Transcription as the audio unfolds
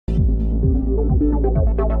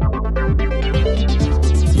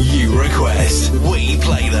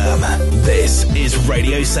play them. This is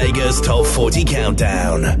Radio Sega's Top 40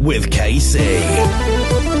 Countdown with KC.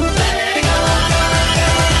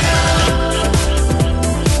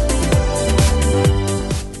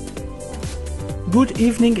 Good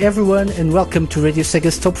evening everyone and welcome to Radio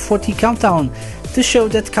Sega's Top 40 Countdown, the show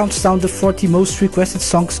that counts down the 40 most requested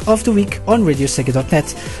songs of the week on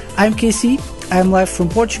radiosega.net. I'm KC, I'm live from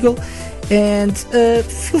Portugal, and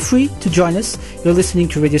feel free to join us. You're listening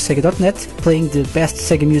to radiosega.net, playing the best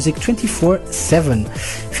Sega music 24/7.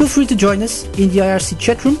 Feel free to join us in the IRC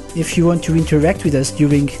chat room if you want to interact with us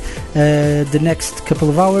during the next couple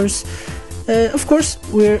of hours. Of course,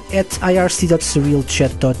 we're at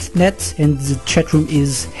irc.surrealchat.net and the chat room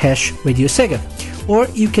is #radiosega. Or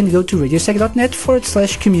you can go to radiosega.net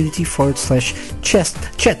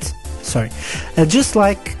 /community/chat. Just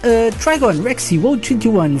like Trigon, Rexy,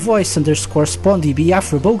 Woe21, Voice _ Spondy,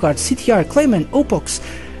 Biafra, Bogart, CTR, Clayman, Opox,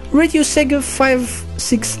 Radio Sega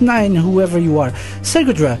 569, whoever you are,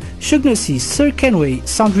 Sergodra, Shugnosy, Sir Kenway,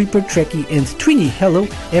 Sound Reaper, Trekkie, and Twinny. Hello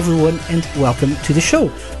everyone and welcome to the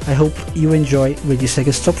show. I hope you enjoy Radio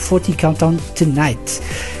Sega's Top 40 Countdown tonight.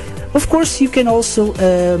 Of course, you can also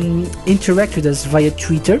interact with us via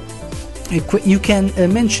Twitter. You can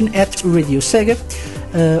mention at Radio Sega,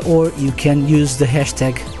 or you can use the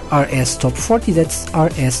hashtag RSTop40, that's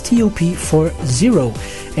RSTOP40,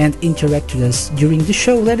 and interact with us during the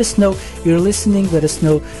show. Let us know you're listening, let us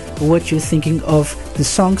know what you're thinking of the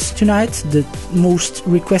songs tonight, the most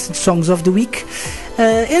requested songs of the week,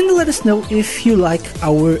 and let us know if you like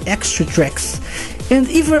our extra tracks, and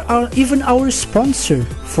even our sponsor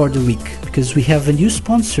for the week, because we have a new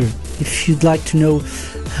sponsor. If you'd like to know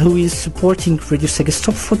who is supporting Radio Sega's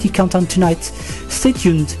Top 40 Countdown tonight, stay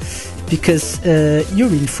tuned, because you're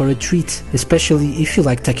in for a treat, especially if you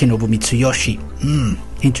like Takenobu Mitsuyoshi.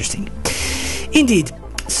 Interesting. Indeed.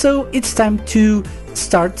 So it's time to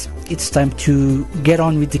start. It's time to get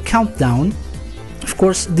on with the countdown. Of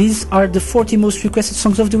course, these are the 40 most requested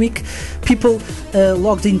songs of the week. People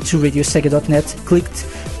logged into radiosega.net, clicked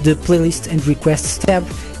the playlist and requests tab,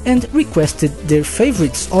 and requested their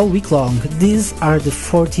favorites all week long. These are the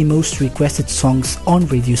 40 most requested songs on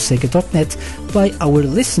radiosega.net by our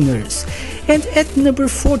listeners. And at number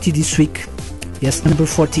 40 this week, yes, number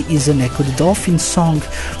 40 is an Echo the Dolphin song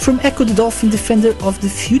from Echo the Dolphin, Defender of the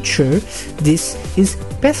Future. This is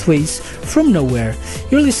Pathways from Nowhere.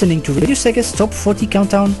 You're listening to Radio Sega's Top 40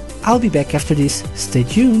 Countdown. I'll be back after this. Stay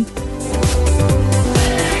tuned.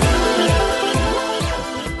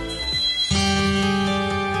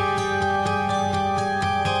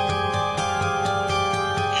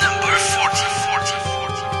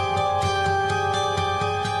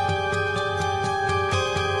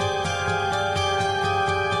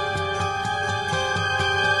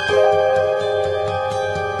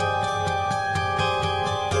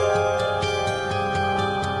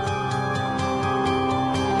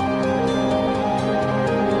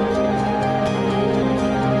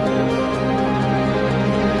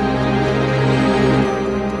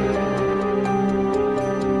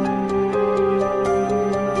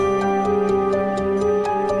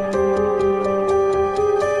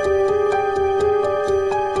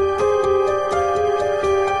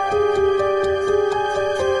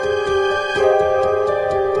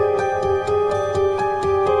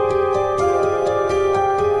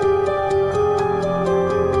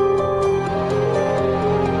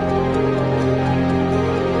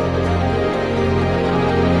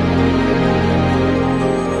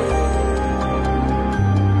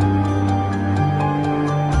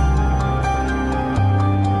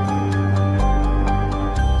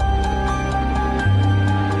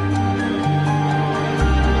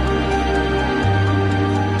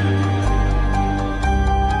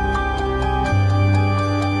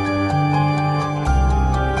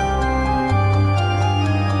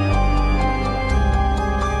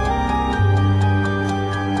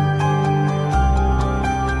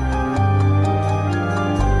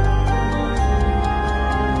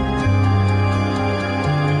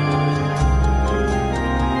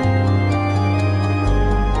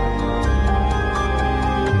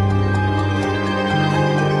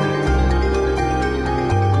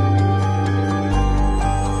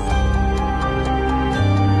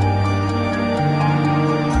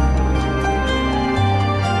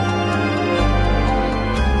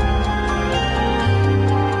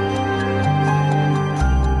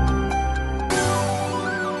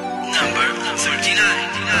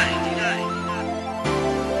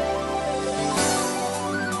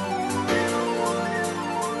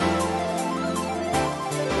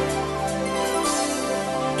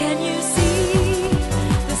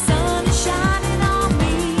 The sun is shining on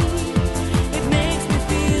me. It makes me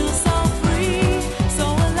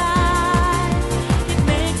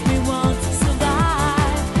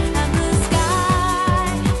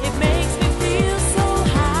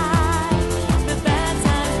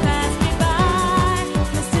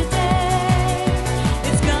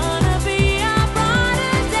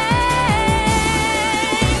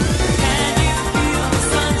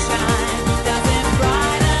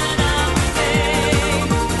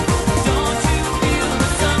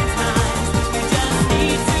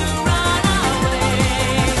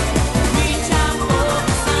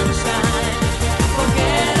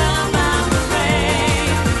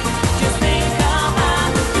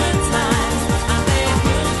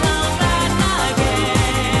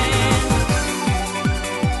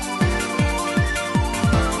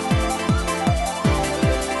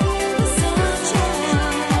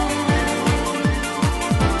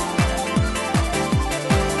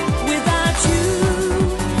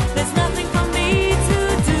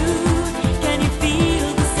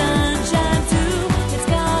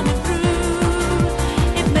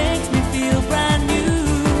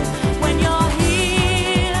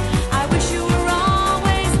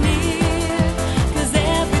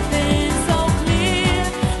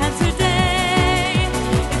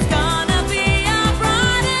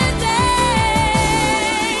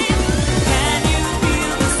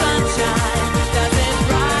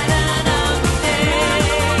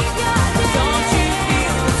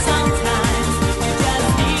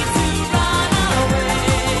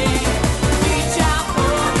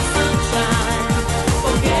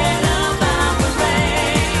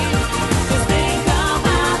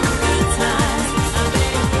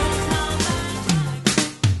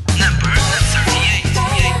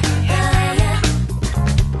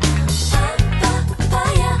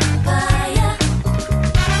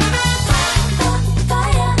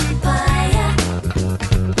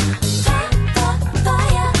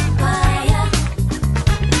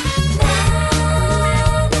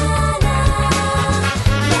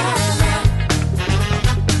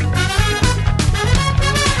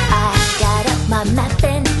I'm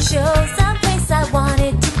mapping, show someplace I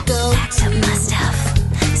wanted to go. Packed up my stuff,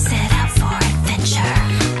 set out for adventure.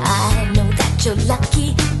 I know that you're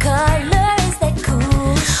lucky, color is that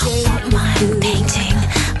cool shade. Won't mind painting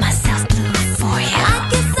myself blue for you. I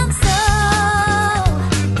guess I'm so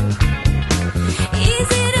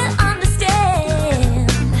easy to understand.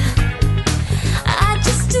 I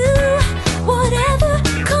just do whatever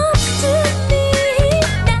comes to me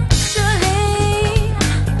naturally.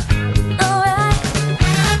 Alright,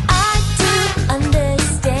 I do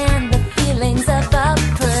understand the feelings of a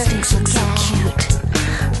Persian cat. So cute,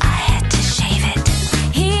 I had to shave it.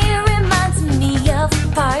 He reminds me of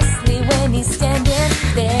parsley when he's standing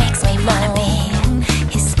there. Makes me wanna be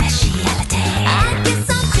his speciality. I guess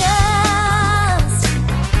I'm just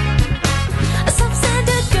a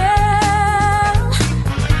self-centered girl.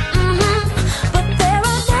 But there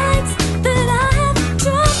are nights that I have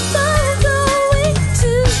trouble going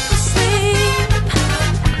to sleep.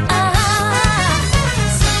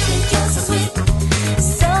 Sweet, you're so sweet.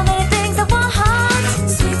 So many things I want.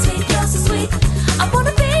 Sweet, sweet, you're so sweet. I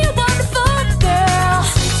wanna be a wonderful girl.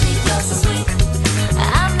 Sweet, sweet, you're so sweet.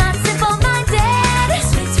 I'm not simple-minded.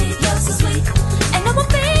 Sweet, sweet, you're so sweet. And I will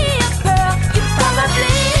be a pearl. You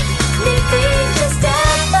probably need me just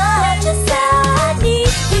as much as I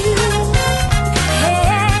need you. Hey,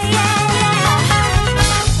 yeah.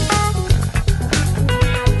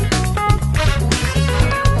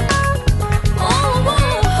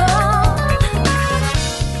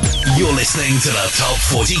 You're listening to the Top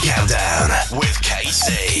 40 Countdown with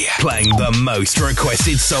KC. Playing the most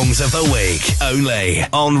requested songs of the week. Only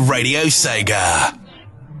on Radio Sega.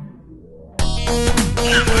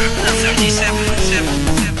 Number 37. Number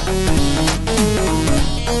 36.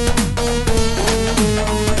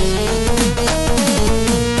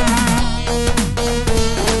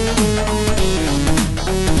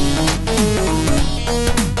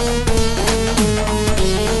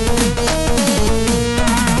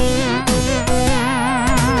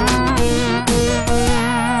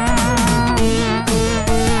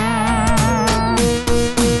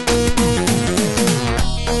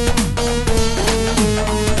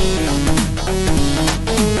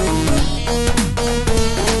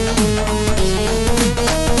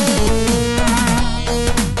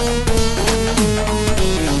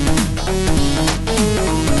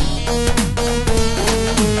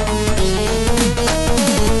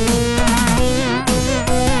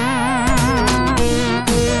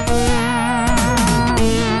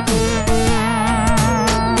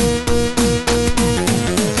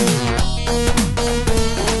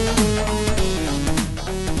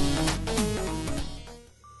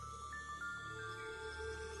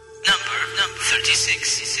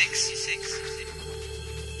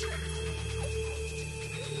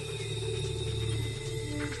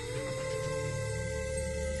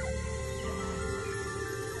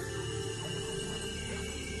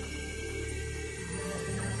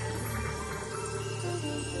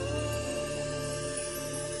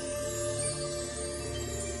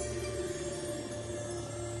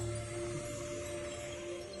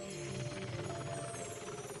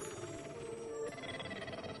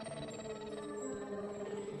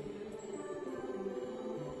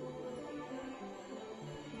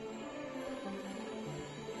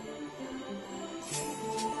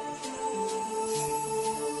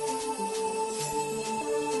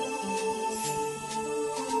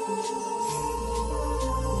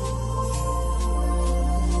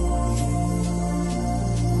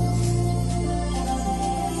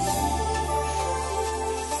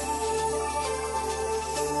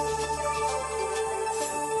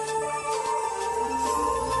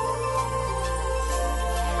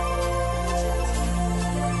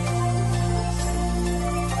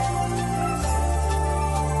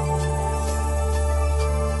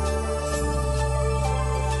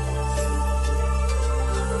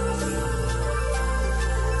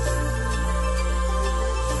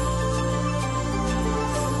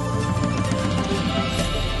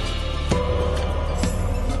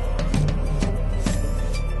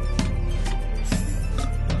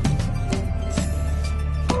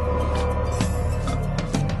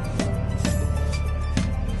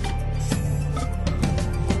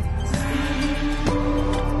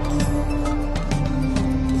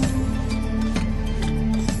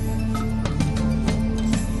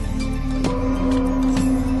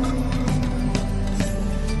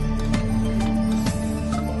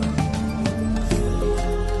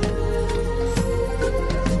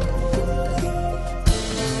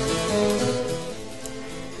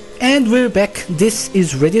 And we're back. This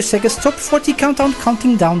is Radio Sega's Top 40 Countdown,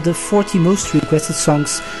 counting down the 40 most requested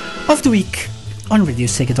songs of the week. on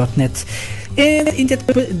radiosega.net. And in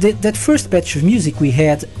that first batch of music we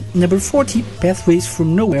had number 40, Pathways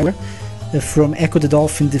from Nowhere, from Echo the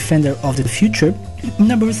Dolphin, Defender of the Future.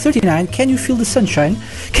 Number 39, Can You Feel the Sunshine?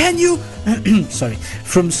 Can you? Sorry,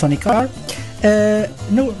 from Sonic R.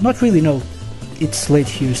 No, not really, no. It's late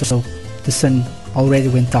here, so the sun already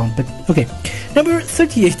went down, but okay. Number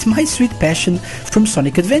 38, My Sweet Passion, from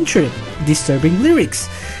Sonic Adventure. Disturbing lyrics.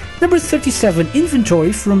 Number 37,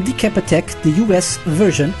 Inventory, from Decap Attack, the US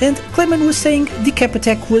version. And Clement was saying Decap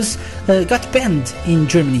Attack was got banned in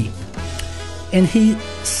Germany. And he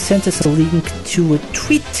sent us a link to a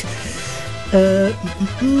tweet.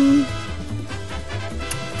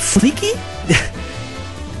 Fleeky?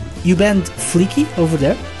 You banned Fleeky over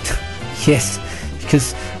there? Yes,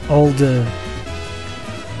 because all the...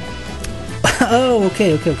 Oh,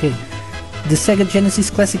 okay. The Sega Genesis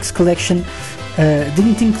Classics collection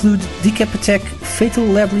didn't include Decap Attack, Fatal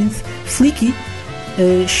Labyrinth, Fleeky,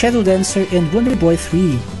 Shadow Dancer, and Wonder Boy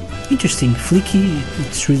 3. Interesting. Fleeky,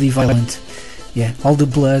 it's really violent. Yeah, all the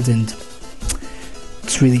blood, and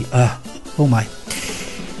it's really... oh my.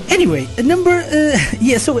 Anyway, but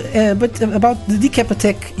about the Decap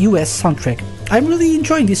Attack US soundtrack. I'm really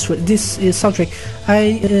enjoying this soundtrack.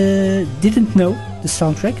 I didn't know the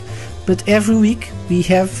soundtrack, but every week we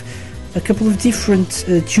have a couple of different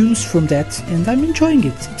tunes from that, and I'm enjoying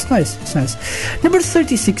it. It's nice. Number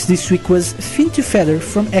 36 this week was Fin to Feather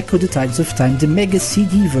from Echo the Tides of Time, the Mega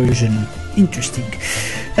CD version. Interesting.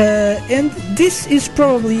 And this is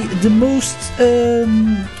probably the most...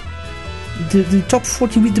 the top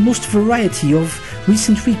 40 with the most variety of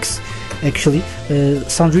recent weeks. Actually,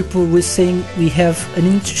 Sound Ripple was saying we have an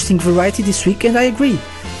interesting variety this week, and I agree.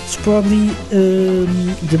 It's probably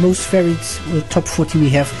the most varied top 40 we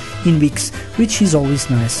have in weeks, which is always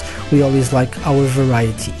nice. We always like our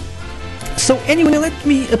variety. So anyway, let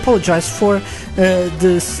me apologize for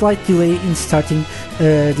the slight delay in starting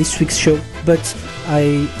this week's show, but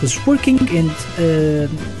I was working and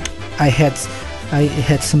I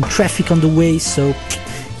had some traffic on the way, so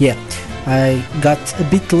yeah, I got a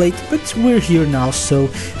bit late, but we're here now, so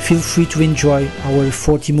feel free to enjoy our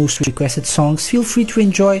 40 most requested songs. Feel free to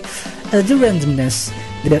enjoy the randomness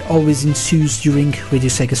that always ensues during Radio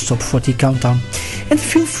Sega's Top 40 Countdown, and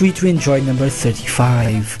feel free to enjoy number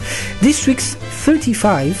 35. This week's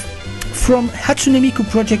 35, from Hatsune Miku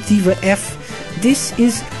Project Diva F, this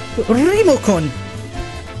is Remocon,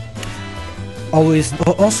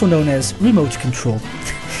 also known as Remote Control.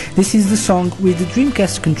 This is the song with the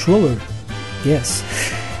Dreamcast controller. Yes.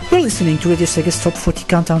 You're listening to Radio Sega's Top 40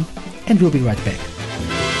 Countdown, and we'll be right back.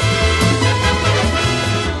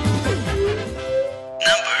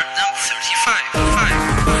 Number 35.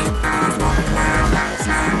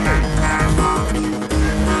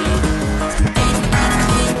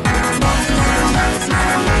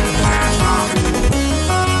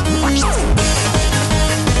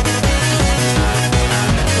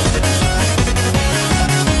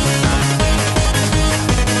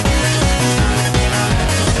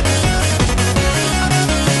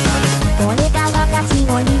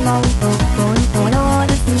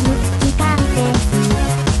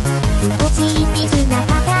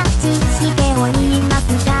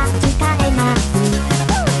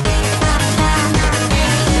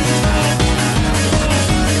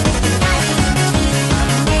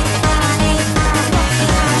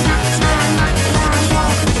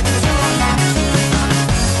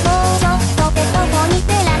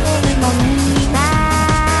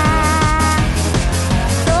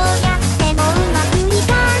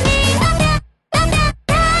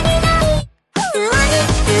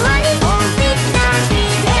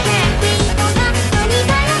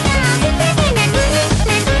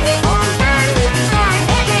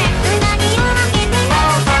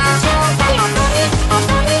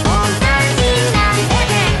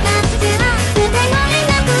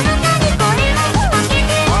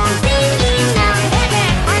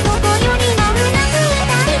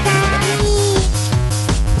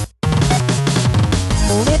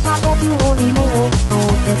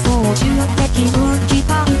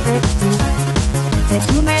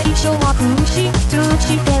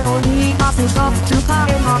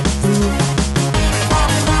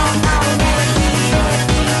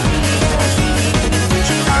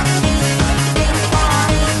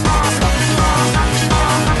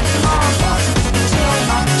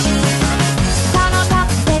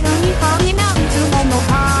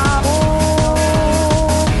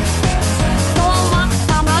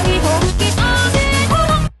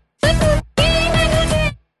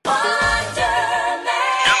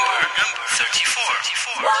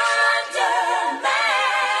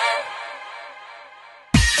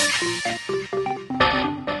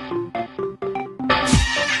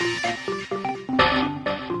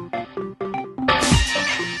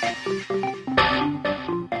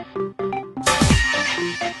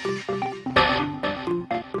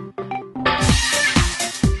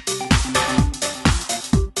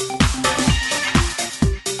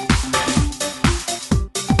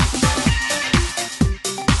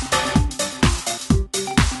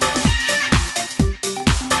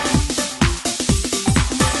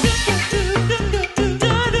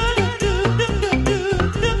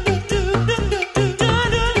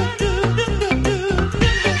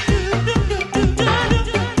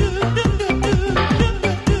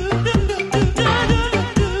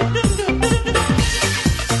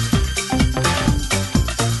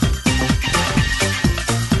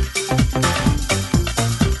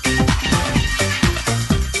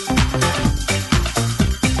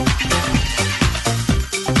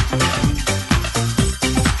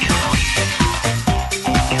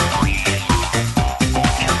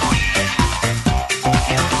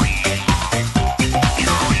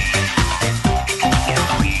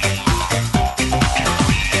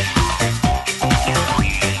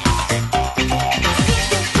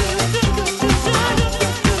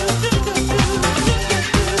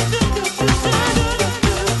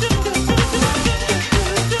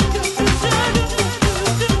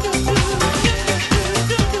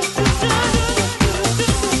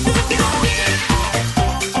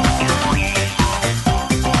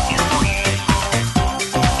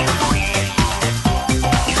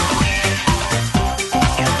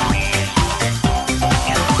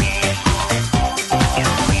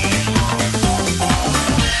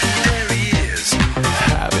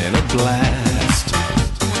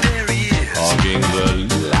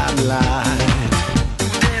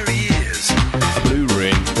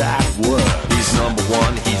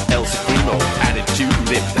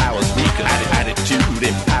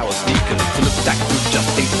 their power sneaking. To look that good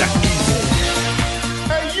just ain't that easy.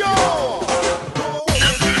 Hey yo!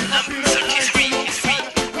 Number 33.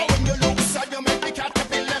 When you look sad, you make the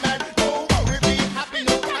caterpillar mad. Don't worry, be happy,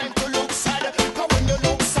 no time to look sad. When you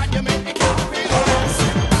look sad, you make the caterpillar mad.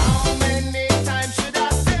 How many times should I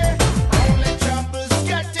say? Only troubles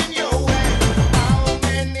get in your way. How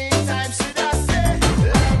many times should I say?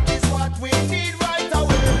 Love is what we need right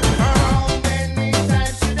away. How many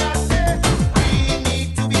times should I say? We need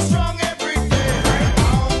to be strong every day.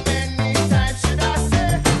 How many times should I say?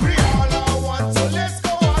 We all are one, so let's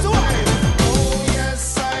go on away. Oh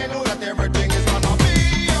yes, I know that everything is gonna be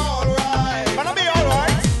alright. Gonna be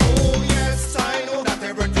alright. Oh yes, I know that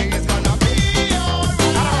everything is gonna be alright.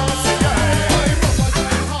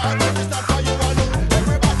 Hard, but it's not for you alone.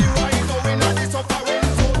 Everybody right now in a suffering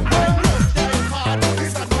zone. Rough time hard,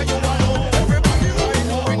 it's not for you alone. Everybody right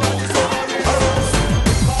now in a suffering zone.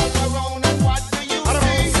 Look all around and what do you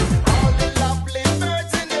see? All the lovely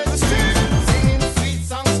birds in the street singing sweet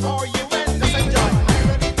songs for you and me.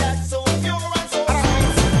 Melody that's so pure and so sweet.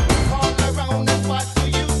 Look all around and what do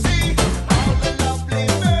you see? All the lovely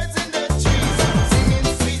birds in the trees singing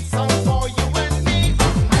sweet songs for you and me.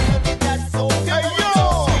 Melody that's so pure and so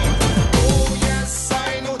sweet. Oh yes, I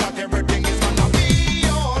know that everything is gonna be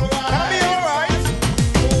alright. Gonna be alright.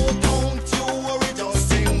 Oh, don't you worry, just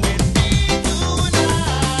sing with me tonight.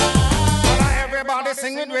 Everybody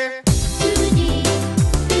sing with me.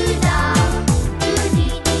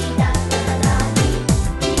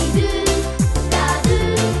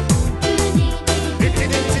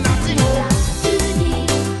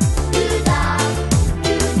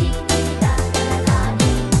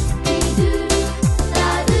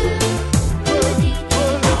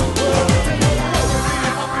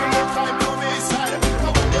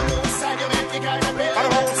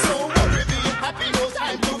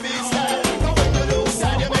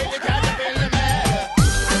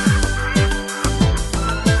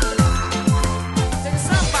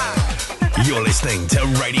 You're listening to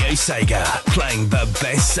Radio Sega, playing the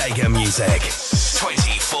best Sega music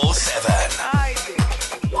 24/7.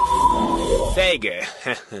 Sega.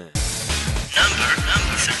 Number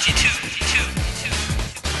 32.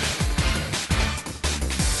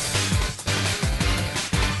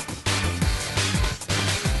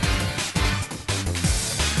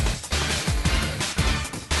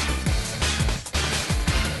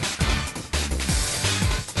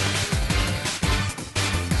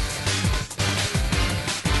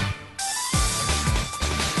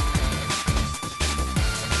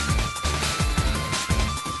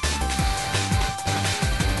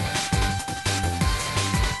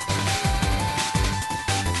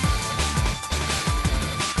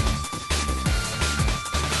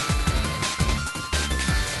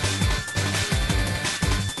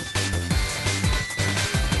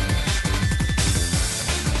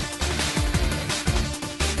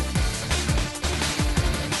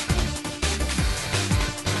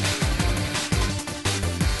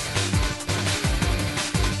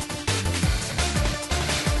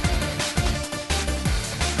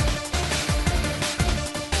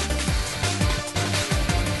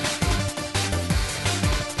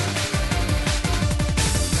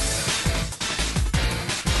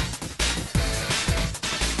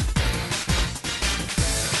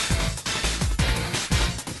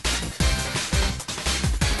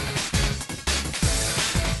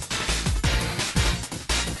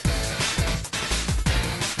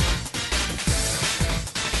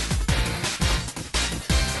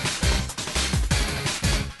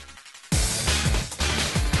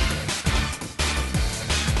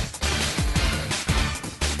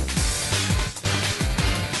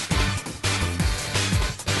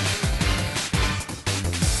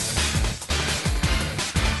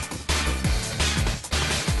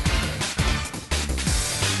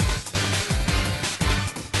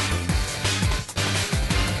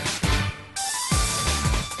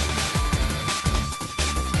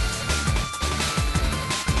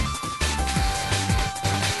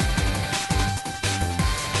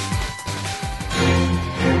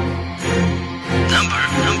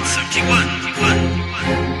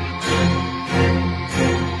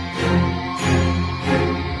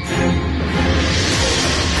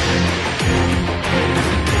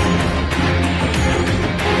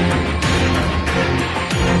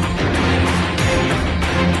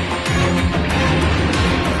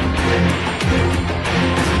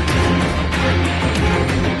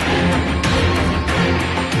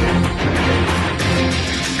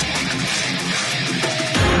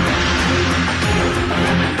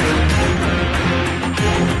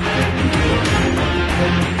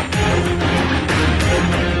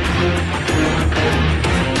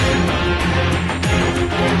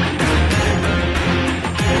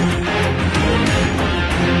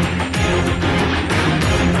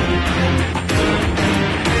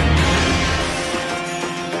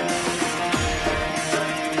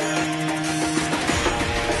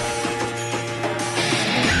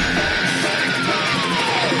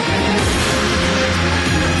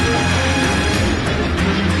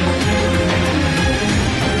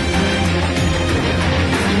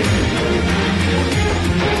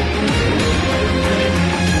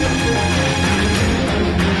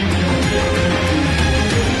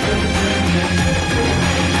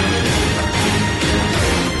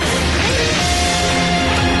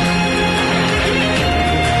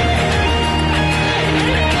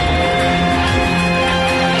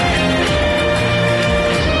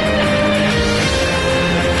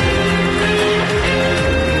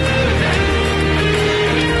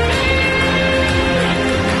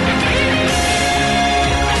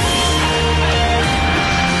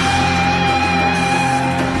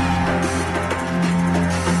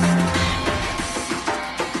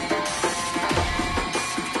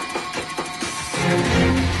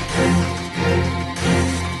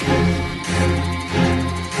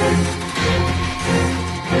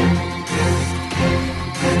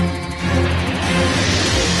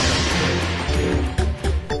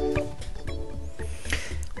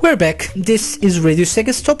 We're back. This is Radio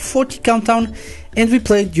Sega's Top 40 Countdown, and we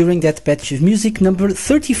played during that batch of music number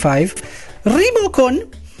 35,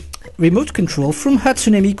 Remote Control from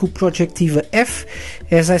Hatsune Miku Project Diva F.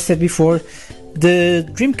 As I said before, the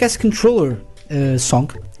Dreamcast controller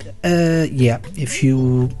song. If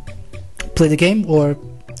you play the game, or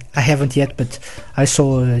I haven't yet, but I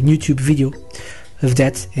saw a YouTube video of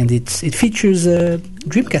that, and it features a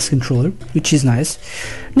Dreamcast controller, which is nice.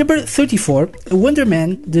 Number 34, Wonder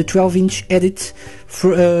Man, the 12-inch edit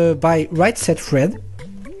by Right Said Fred.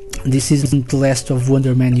 This isn't the last of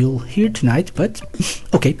Wonder Man you'll hear tonight, but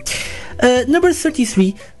okay. Number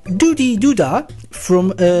 33, Doody Doodah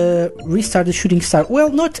from Restart the Shooting Star.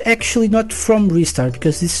 Well, not from Restart,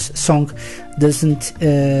 because this song doesn't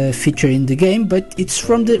feature in the game, but it's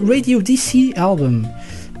from the Radio DC album,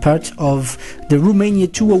 part of the Romania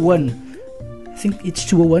 201. I think it's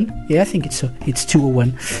 201. Yeah, I think it's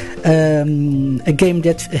 201. A game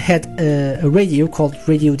that had a radio called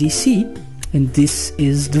Radio DC, and this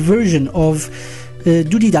is the version of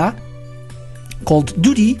Doody Da called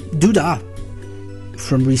Doody Doodah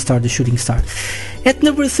from Restart the Shooting Star. At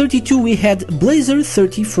number 32 we had Blazer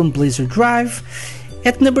 30 from Blazer Drive.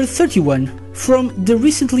 At number 31, from the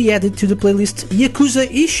recently added to the playlist Yakuza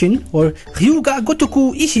Ishin, or Ryuga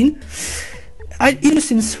Gotoku Ishin,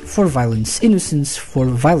 Innocence for Violence,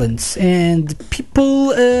 and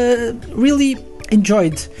people really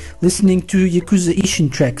enjoyed listening to Yakuza Ishin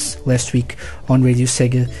tracks last week on Radio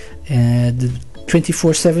Sega. The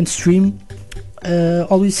 24/7 stream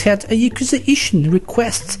always had a Yakuza Ishin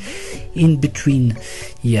request in between.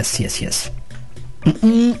 Yes.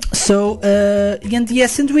 So again,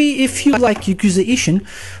 yes, and if you like Yakuza Ishin,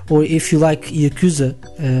 or if you like Yakuza,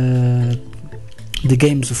 the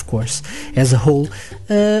games, of course, as a whole,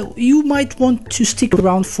 you might want to stick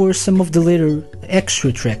around for some of the later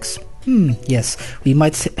extra tracks. Yes, we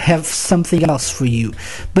might have something else for you,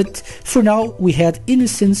 but for now we had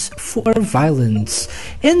Innocence for Violence,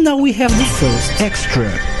 and now we have the first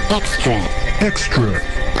extra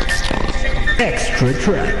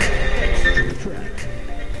track.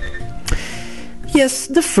 Yes,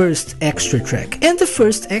 the first extra track. And the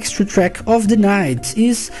first extra track of the night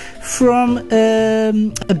is from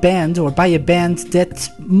a band, or by a band that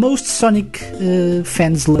most Sonic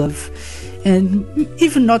fans love. And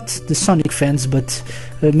even not the Sonic fans, but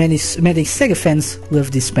many Sega fans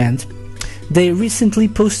love this band. They recently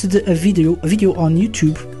posted a video on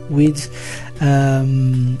YouTube with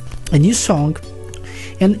a new song.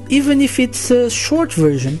 And even if it's a short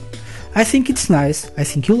version, I think it's nice. I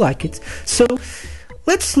think you'll like it. So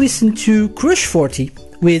let's listen to Crush 40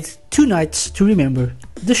 with Two Nights to Remember,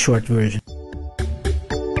 the short version.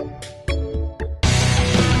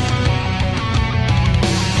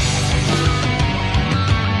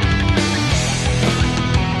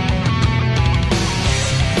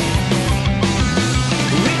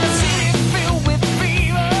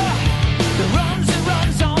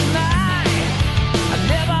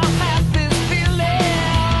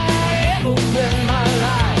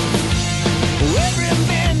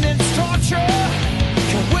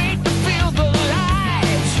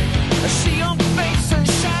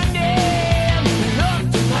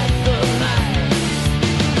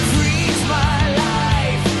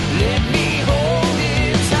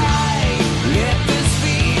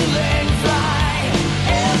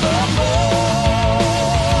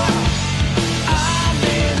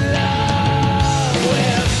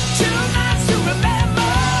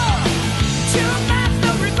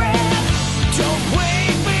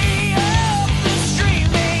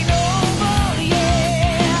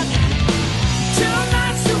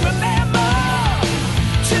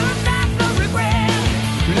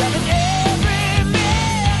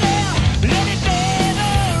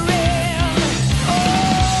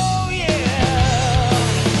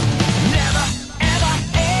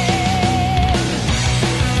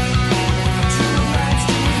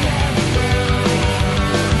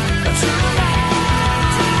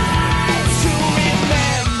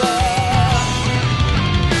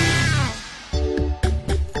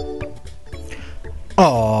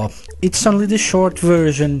 It's only the short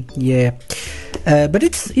version, yeah, but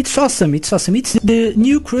it's awesome. It's awesome. It's the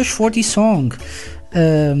new Crush 40 song,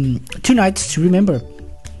 Two Nights to Remember.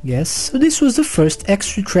 Yes, so this was the first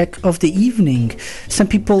extra track of the evening. Some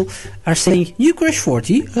people are saying, "You Crush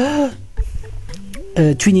 40?"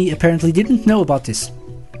 Twinny apparently didn't know about this.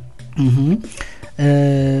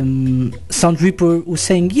 Sound Reaper was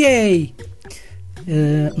saying, "Yay!"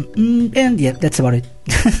 And yeah, that's about it.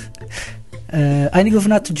 Inigo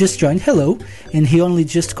Venato just joined, hello, and he only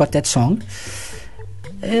just got that song.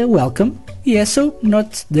 Welcome. Yeah, so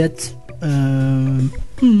not that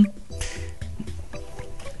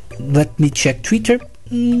Let me check Twitter.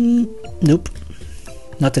 Nope.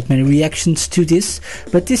 Not that many reactions to this,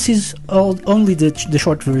 but this is only the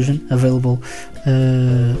short version available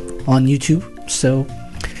on YouTube. So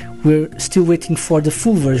we're still waiting for the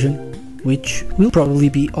full version, which will probably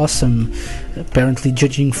be awesome. Apparently,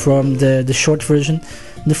 judging from the short version,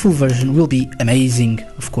 the full version will be amazing,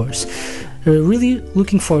 of course. Really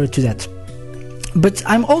looking forward to that. But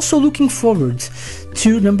I'm also looking forward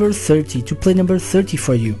to number 30, to play number 30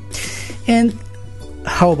 for you. And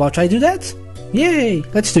how about I do that? Yay,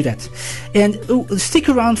 let's do that. And stick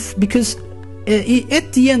around because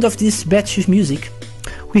at the end of this batch of music,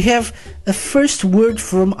 we have a first word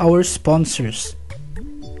from our sponsors.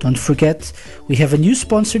 Don't forget, we have a new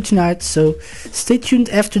sponsor tonight, so stay tuned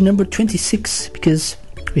after number 26 because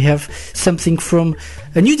we have something from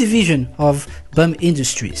a new division of BUM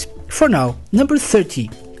Industries. For now, number 30.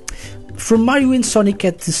 From Mario and Sonic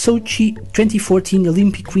at the Sochi 2014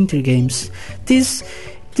 Olympic Winter Games. This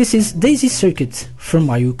is Daisy Circuit from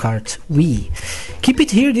Mario Kart Wii. Keep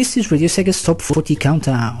it here, this is Radio Sega's Top 40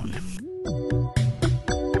 Countdown.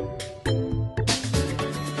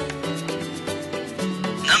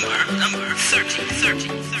 Number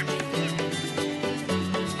 30.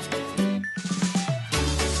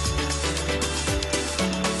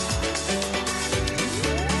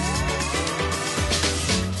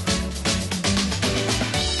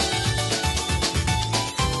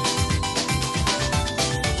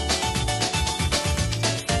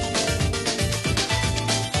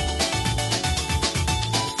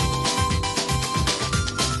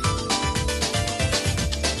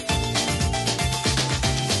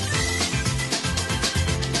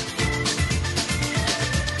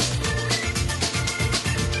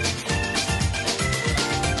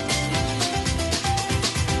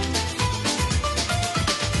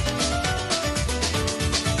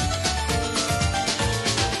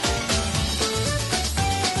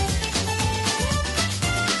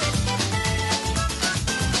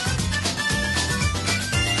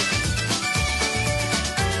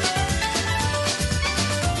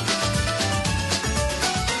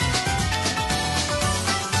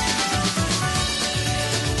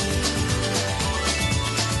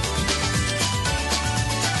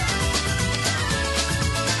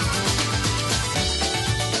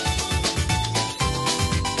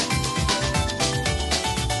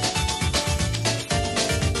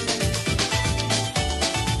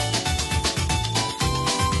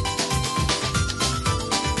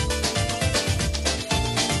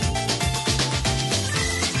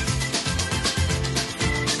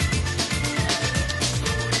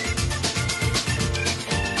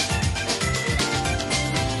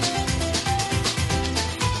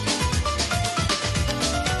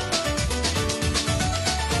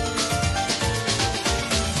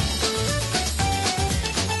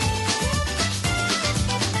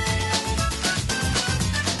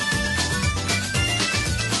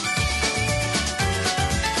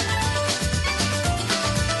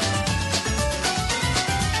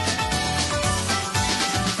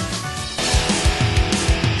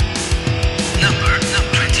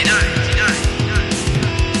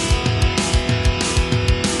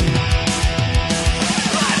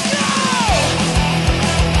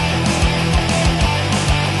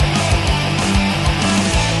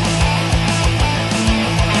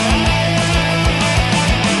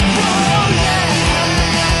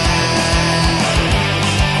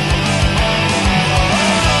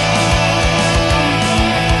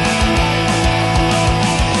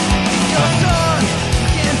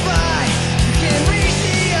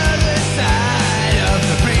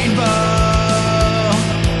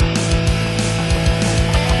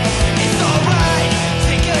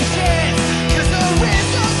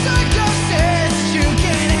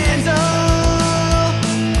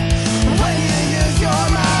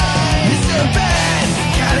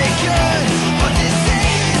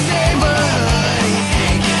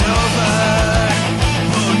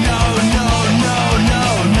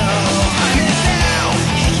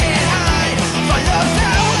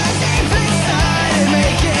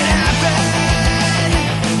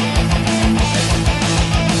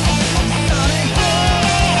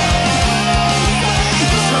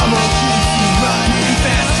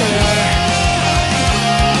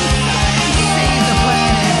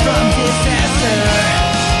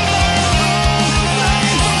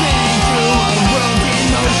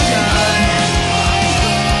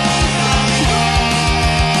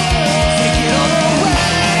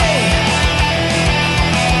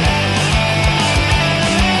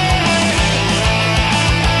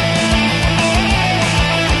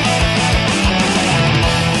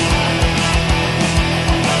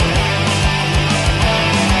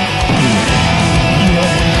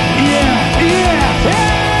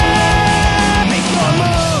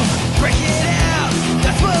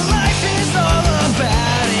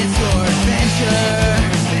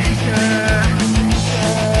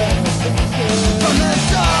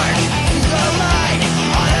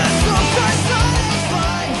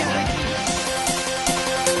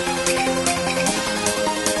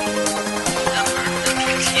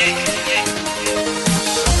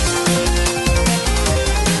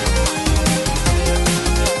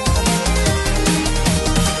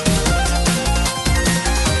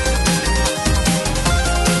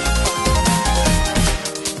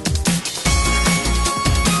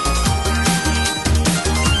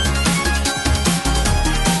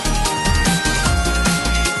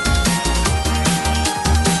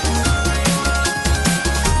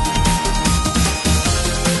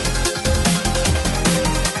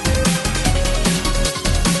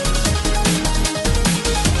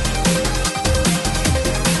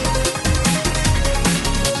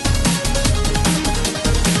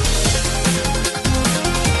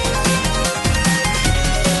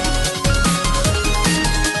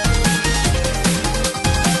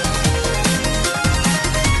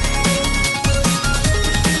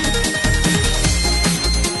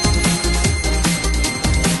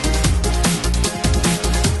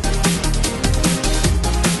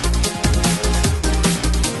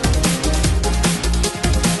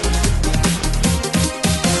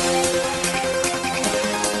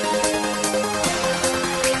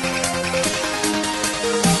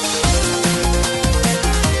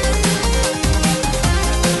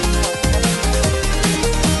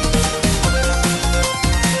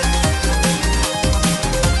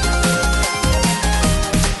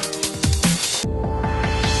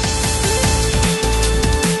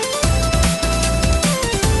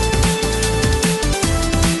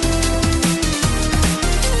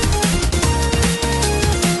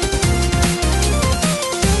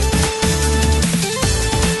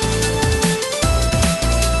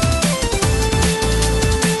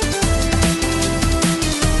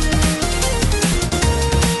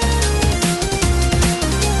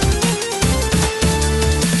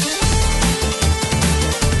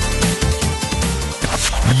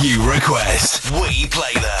 request, we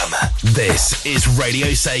play them. This is Radio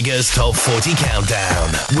Sega's Top 40 Countdown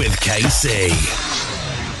with KC.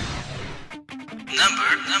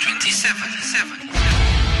 Number 27.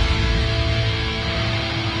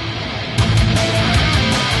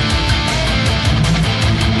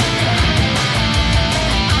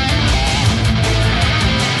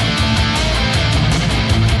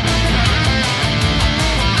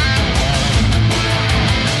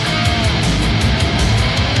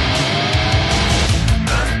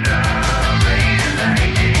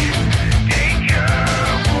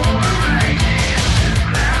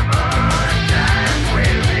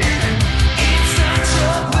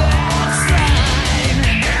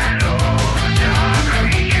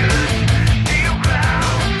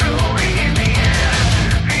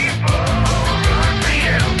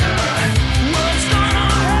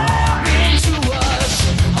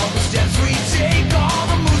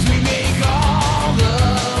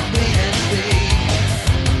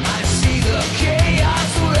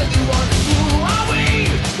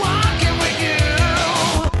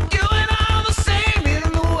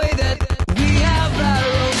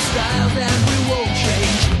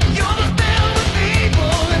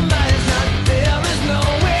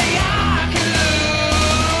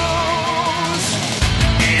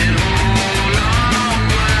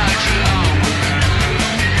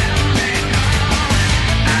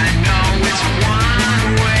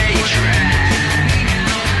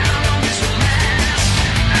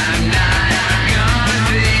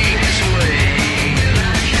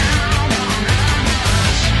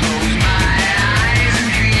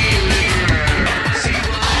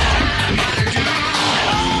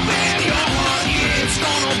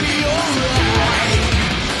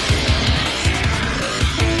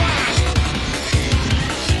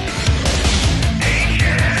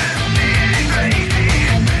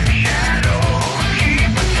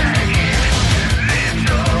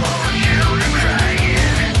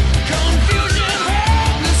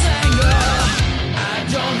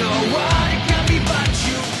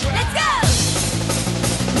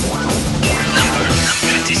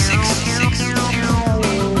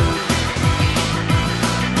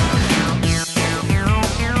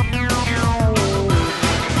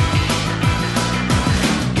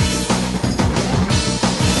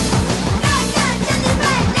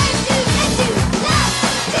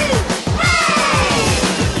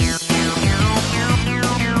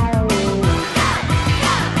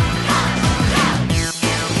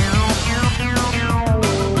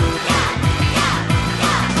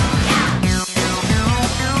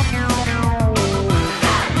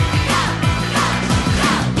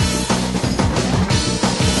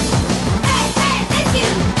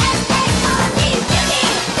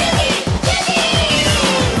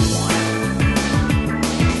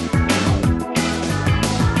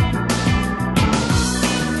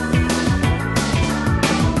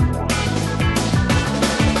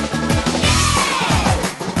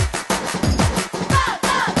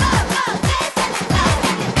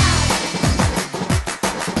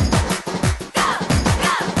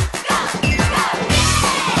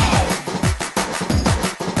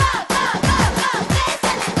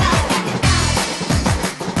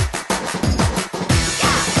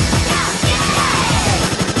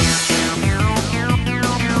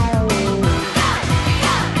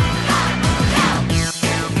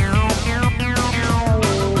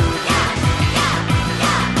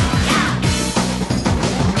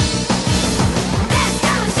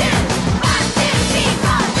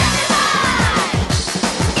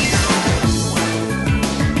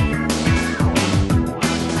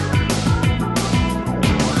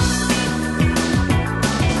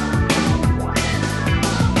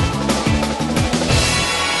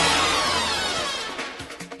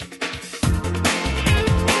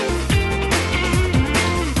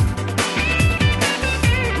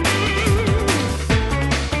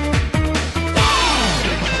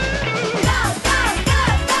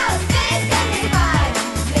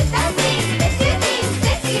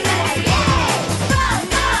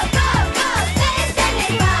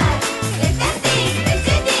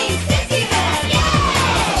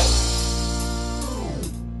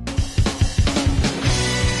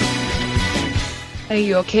 Are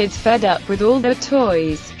your kids fed up with all their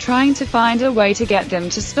toys, trying to find a way to get them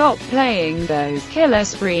to stop playing those killer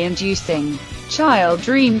spree-inducing, child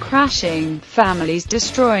dream-crashing,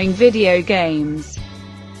 families-destroying video games?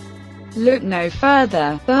 Look no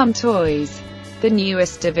further. Bum Toys, the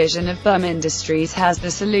newest division of Bum Industries, has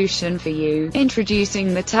the solution for you.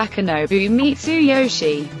 Introducing the Takanobu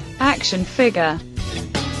Mitsuyoshi action figure.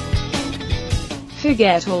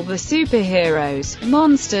 Forget all the superheroes,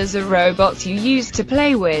 monsters or robots you used to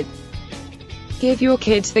play with. Give your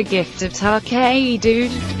kids the gift of Takei, dude.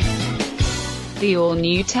 The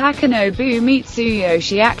all-new Takanobu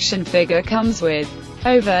Mitsuyoshi action figure comes with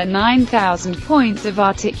over 9,000 points of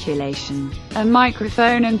articulation, a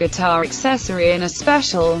microphone and guitar accessory, and a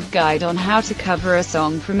special guide on how to cover a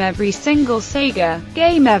song from every single Sega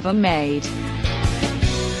game ever made.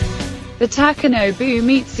 The Takanobu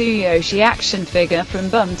Mitsuyoshi action figure from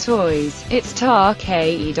Bum Toys. It's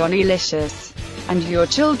Takei Donilicious, and your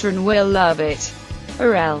children will love it.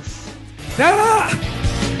 Or else.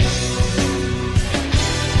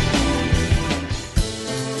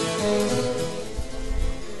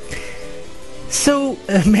 So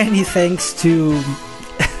many thanks to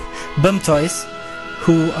Bum Toys,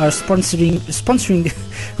 who are sponsoring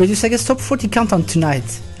Radio Sega's Top 40 Countdown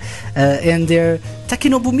tonight, and their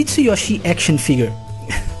Takenobu Mitsuyoshi action figure.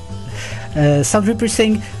 Sound Reaper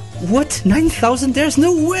saying, "What? 9,000? There's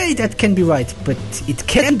no way that can be right." But it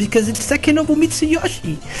can, because it's Takenobu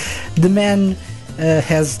Mitsuyoshi. The man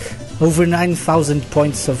has over 9,000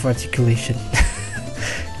 points of articulation.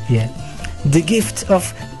 Yeah. The gift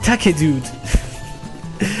of Takedude.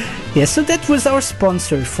 Yeah, so that was our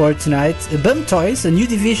sponsor for tonight, Bum Toys, a new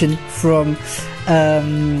division from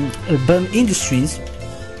Bum Industries,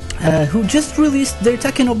 who just released their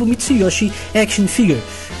Takenobu Mitsuyoshi action figure.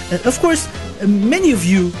 Of course, many of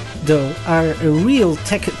you, though, are real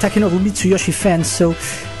Takenobu Mitsuyoshi fans, so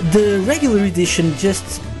the regular edition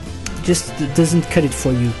just doesn't cut it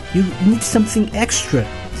for you. You need something extra.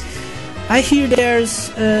 I hear there's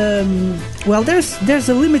a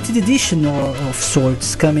limited edition of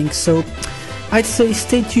sorts coming, so I'd say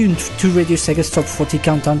stay tuned to Radio Sega's Top 40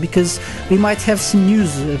 Countdown, because we might have some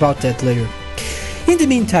news about that later. In the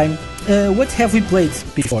meantime, what have we played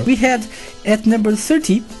before? We had at number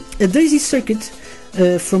 30 a Daisy Circuit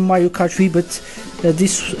from Mario Kart Wii, but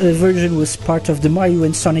this version was part of the Mario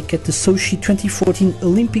and Sonic at the Sochi 2014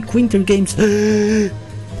 Olympic Winter Games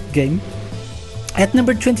game. At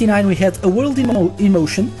number 29 we had A World in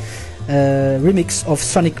Motion, remix of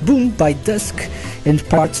Sonic Boom by Dusk, and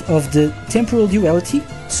part of the Temporal Duality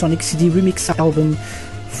Sonic CD remix album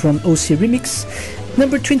from OC Remix.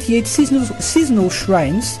 Number 28, Seasonal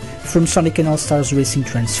Shrines from Sonic and All-Stars Racing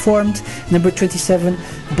Transformed. Number 27,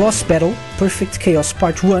 Boss Battle Perfect Chaos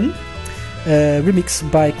Part 1, remix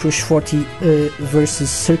by Crush 40 versus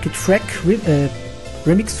Circuit Freak,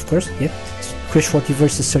 remix, of course, yeah, Crush 40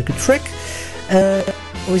 versus Circuit Freak.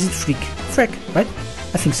 Or is it Freak? Freak, right?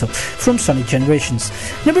 I think so. From Sonic Generations.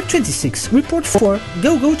 Number 26, Report 4,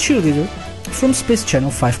 Go Go Cheerleader from Space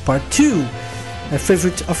Channel 5 Part 2. A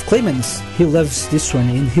favorite of Clayman's. He loves this one,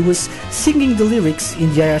 and he was singing the lyrics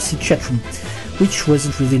in the IRC chatroom, which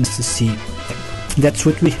wasn't really nice to see. That's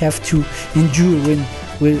what we have to endure when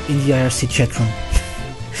we're in the IRC chatroom.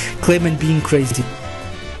 Clayman being crazy.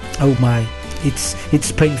 Oh my,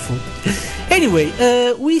 it's painful. Anyway,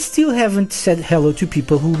 we still haven't said hello to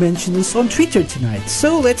people who mentioned us on Twitter tonight.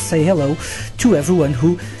 So let's say hello to everyone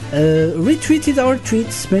who retweeted our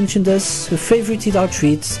tweets, mentioned us, favorited our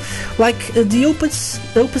tweets, like the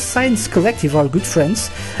Opus Science Collective, our good friends.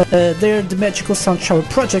 The Magical Sound Shower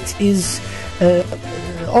project is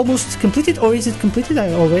almost completed, or is it completed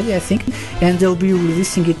already, I think, and they'll be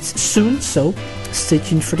releasing it soon, so stay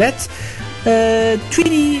tuned for that.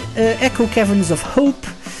 Trini, Echo Caverns of Hope,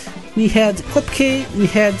 we had Hopke, we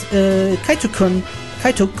had Kaito-kun,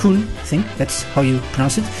 I think that's how you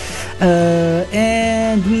pronounce it,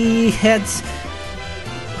 and we had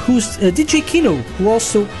DJ Kino, who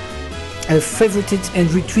also favorited and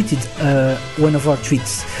retweeted one of our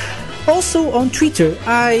tweets. Also on Twitter,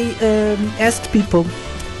 I asked people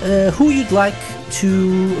who you'd like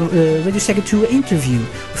to Radio Sega to interview.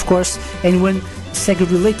 Of course, anyone Sega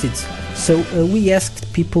related. So we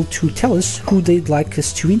asked people to tell us who they'd like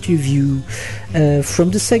us to interview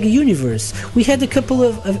from the Sega universe. We had a couple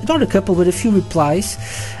of, not a couple, but a few replies.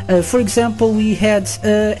 For example, we had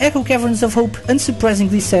Echo Caverns of Hope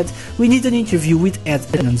unsurprisingly said, "We need an interview with Ed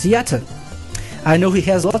Annunziata. I know he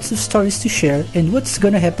has lots of stories to share, and what's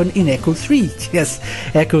gonna happen in Echo 3? Yes,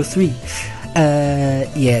 Echo 3.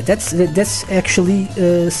 Yeah, that's actually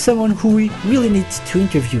someone who we really need to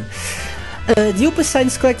interview. The Opus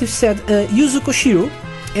Science Collective said Yuzo Koshiro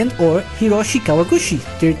and or Hiroshi Kawaguchi.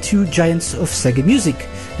 They're two giants of Sega music.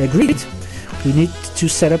 Agreed. We need to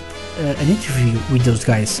set up an interview with those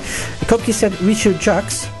guys. Kopke said Richard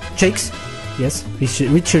Jakes. Yes,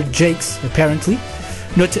 Richard Jakes, apparently.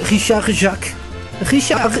 Not Richard Jacques.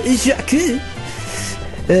 Richard Jacques,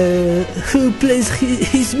 who plays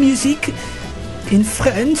his music in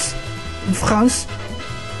France,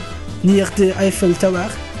 near the Eiffel Tower,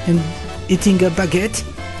 and eating a baguette.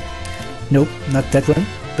 No, not that one,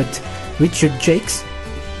 but Richard Jakes.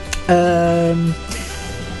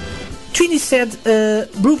 Trini said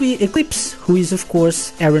Ruby Eclipse, who is of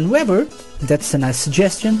course Aaron Weber. That's a nice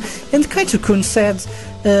suggestion. And Kaito-kun said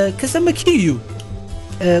Kazama Kiryu,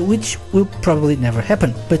 which will probably never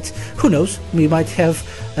happen. But who knows? We might have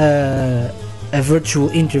a virtual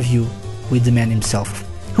interview with the man himself.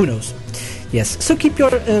 Who knows? Yes, so keep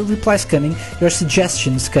your replies coming, your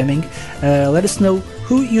suggestions coming. Let us know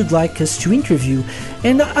who you'd like us to interview.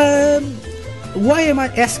 And why am I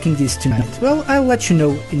asking this tonight? Well, I'll let you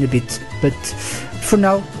know in a bit. But for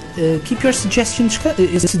now, keep your suggestions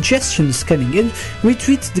coming. And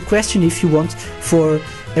retweet the question if you want for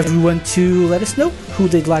everyone to let us know who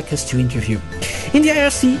they'd like us to interview. In the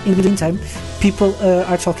IRC, in the meantime, people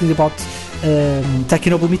are talking about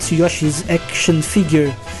Takenobu Mitsuyoshi's action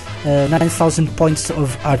figure 9,000 points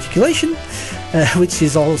of articulation, which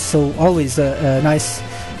is also always a nice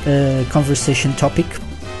conversation topic.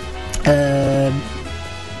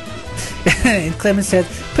 And Clement said,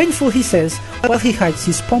 painful, he says, while he hides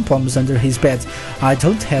his pom-poms under his bed. I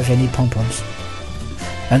don't have any pom-poms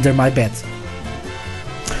under my bed.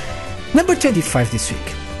 Number 25 this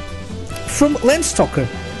week. From Landstalker,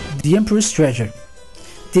 The Emperor's Treasure.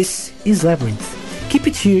 This is Labyrinth. Keep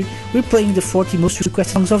it here, we're playing the 40 most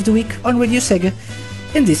requested songs of the week on Radio Sega,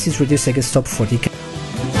 and this is Radio Sega's Top 40 Number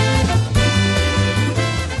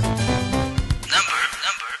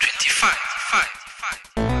 25.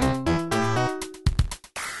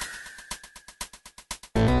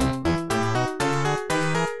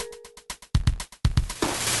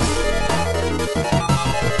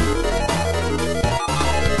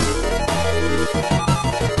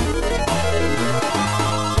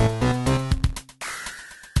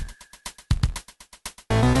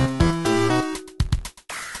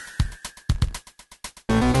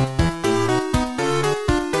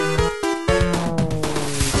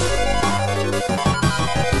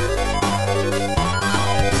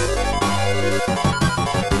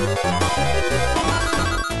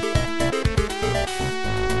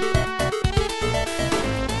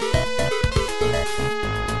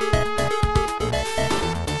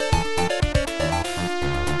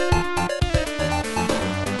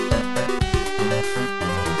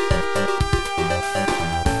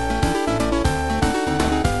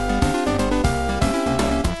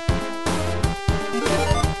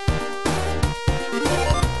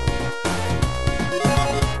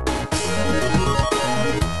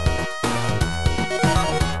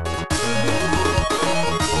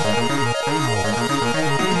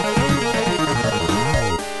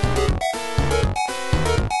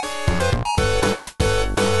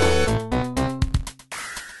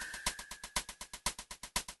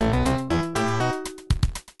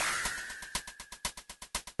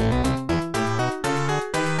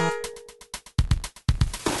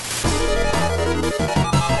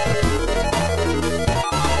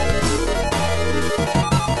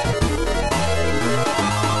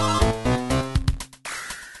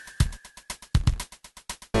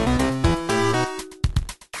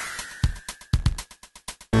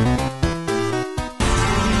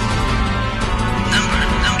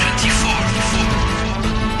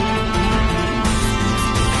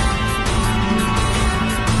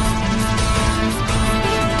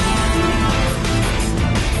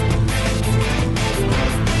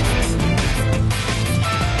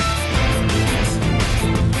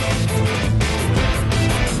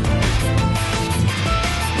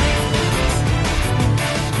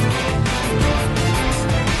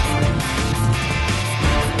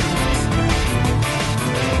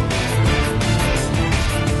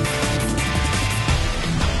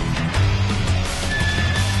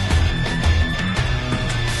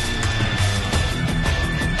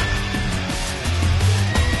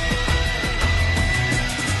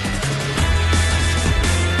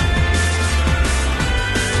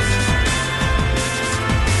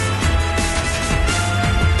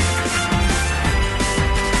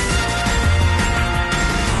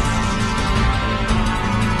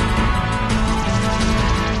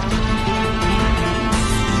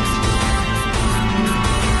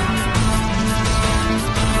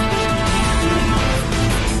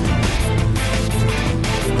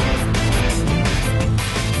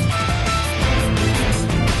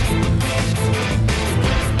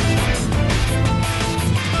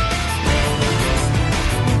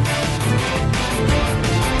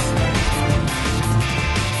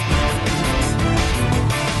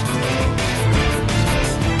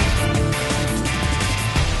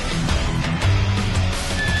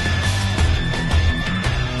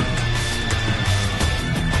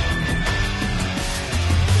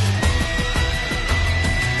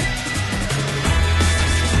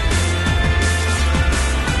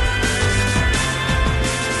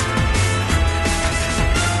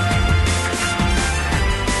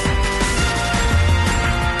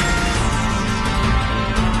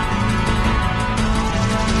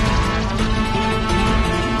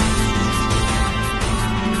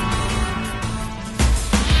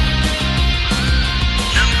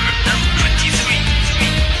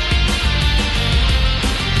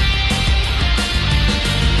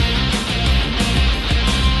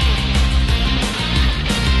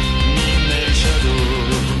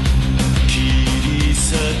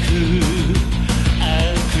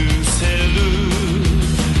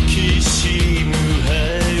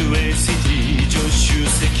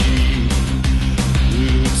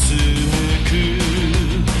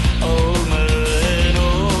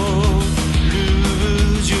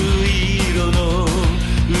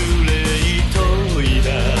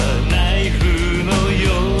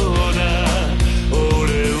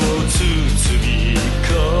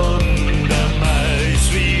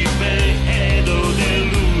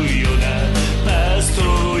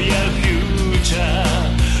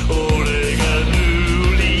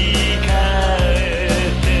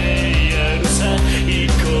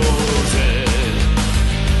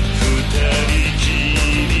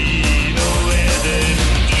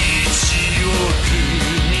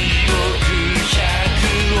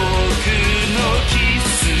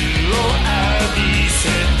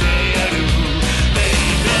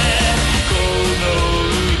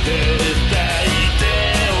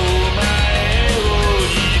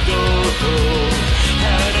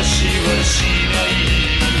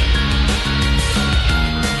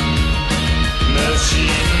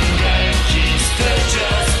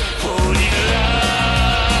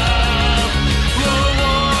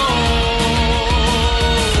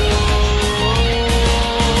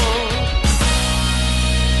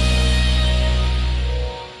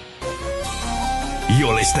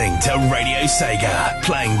 listening to Radio Sega,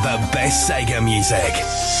 playing the best Sega music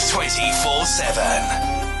 24/7.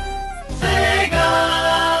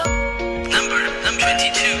 Sega! Number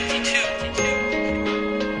 22.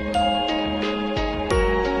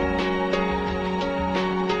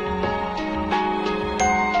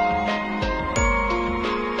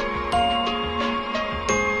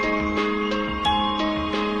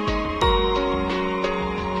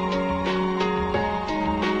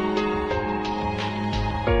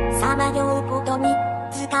 さまようことに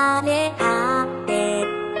疲れ果て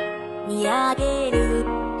見上げる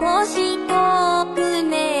星遠く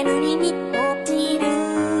眠りに落ちる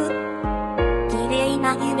綺麗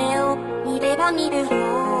な夢を見れば見る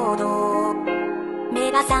ほど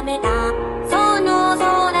目が覚めたその空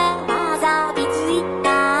は錆びついた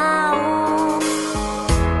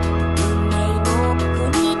運命の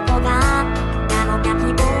国とが名もなき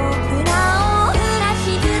僕らを暮らし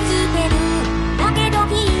続けるだけど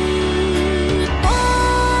きっと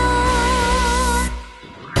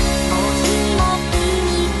もしも君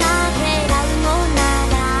が狙うのな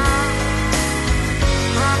ら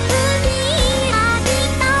眩しい明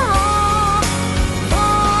日を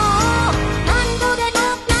何度でも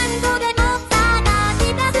何度でも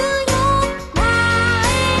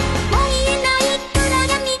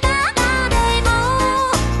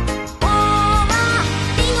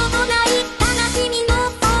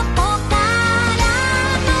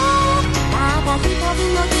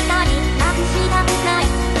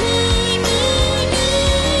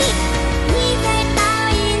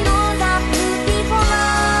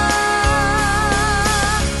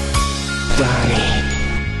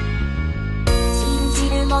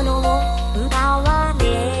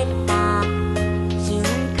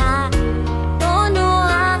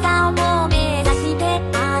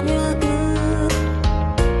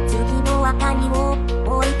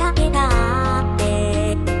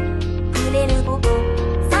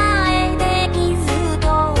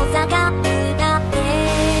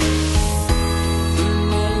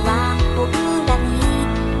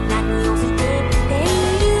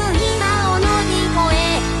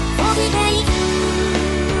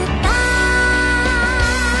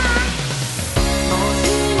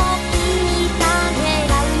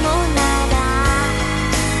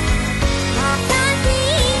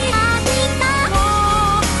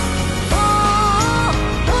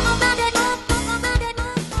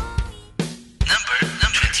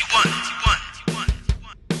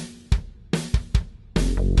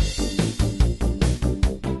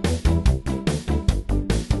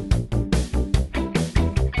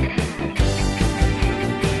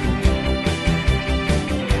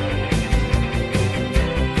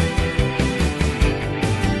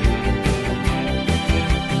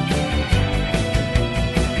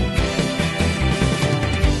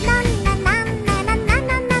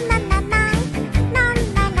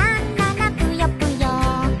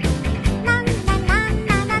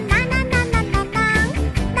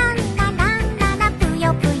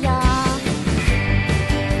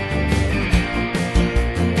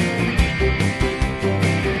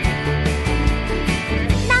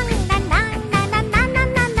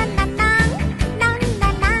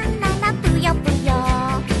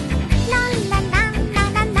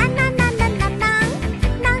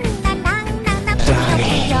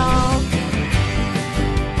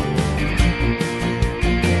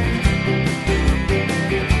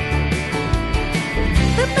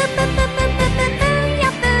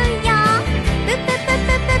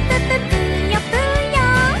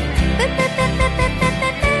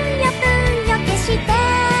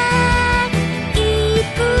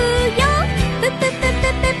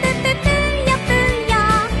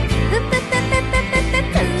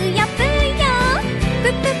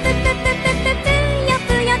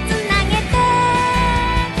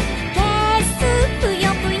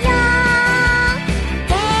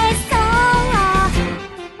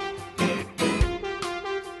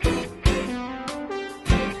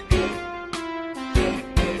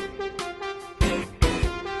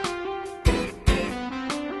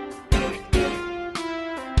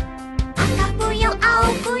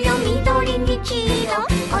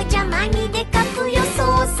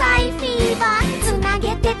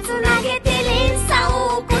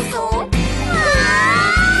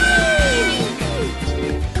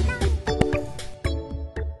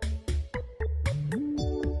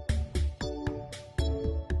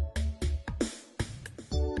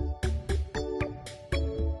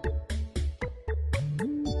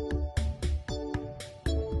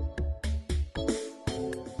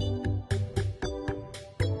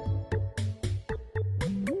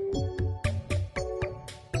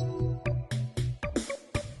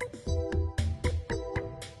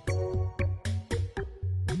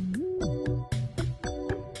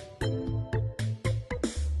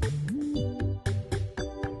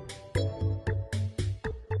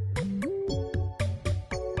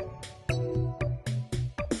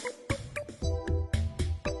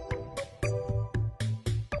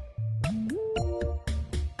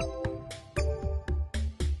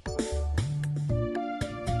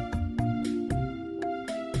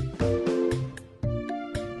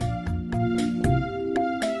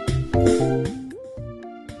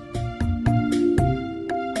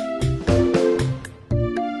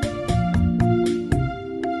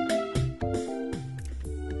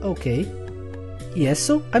Okay. Yes,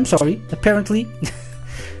 so I'm sorry. Apparently,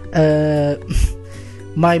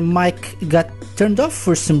 my mic got turned off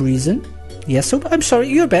for some reason. Yes, so I'm sorry.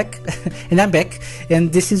 You're back, and I'm back,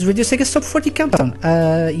 and this is Radio Sega's Top 40 Countdown.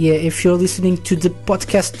 Yeah, if you're listening to the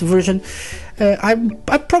podcast version, I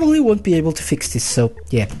probably won't be able to fix this. So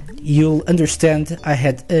yeah, you'll understand. I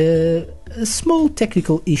had a small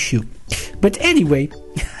technical issue, but anyway,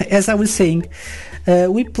 as I was saying.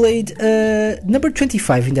 We played number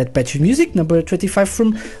 25 in that batch of music, number 25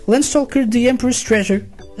 from Landstalker The Emperor's Treasure,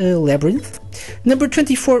 Labyrinth, number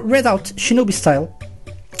 24 Red Out Shinobi Style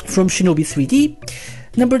from Shinobi 3D,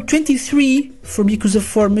 number 23 from Yakuza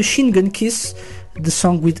 4 Machine Gun Kiss, the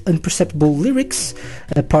song with unperceptible lyrics,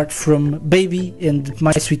 apart from Baby and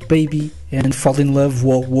My Sweet Baby and Fall in Love,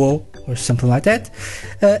 Whoa Whoa, or something like that,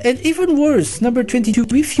 and even worse, number 22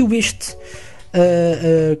 If You Wished,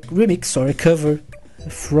 a remix or a cover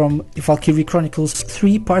from Valkyrie Chronicles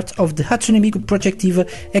 3, part of the Hatsune Miku Project Eva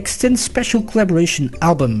Extend Special Collaboration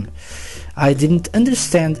album. I didn't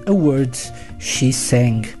understand a word she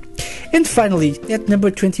sang. And finally, at number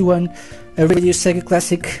 21, a Radio Sega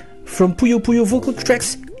classic from Puyo Puyo Vocal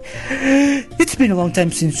Tracks. It's been a long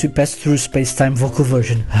time since we passed through space-time vocal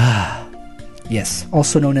version. Yes,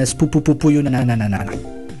 also known as Pu Pu Pu Puyo Na Na Na Na Na.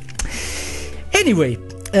 Anyway,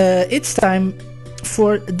 it's time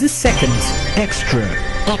for the second extra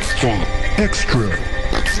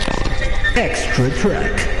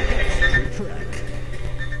track.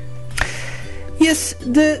 Yes,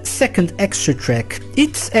 the second extra track.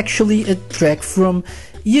 It's actually a track from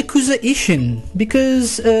Yakuza Ishin,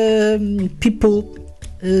 because people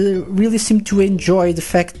really seem to enjoy the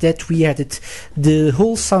fact that we added the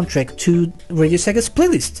whole soundtrack to Radio Sega's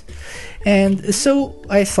playlist. And so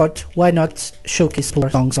I thought, why not showcase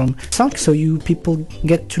more songs on Sound so you people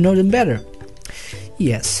get to know them better?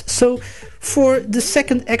 Yes, so for the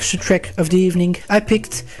second extra track of the evening, I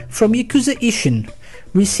picked from Yakuza Ishin,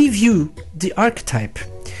 Receive You, the Archetype.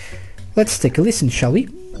 Let's take a listen, shall we?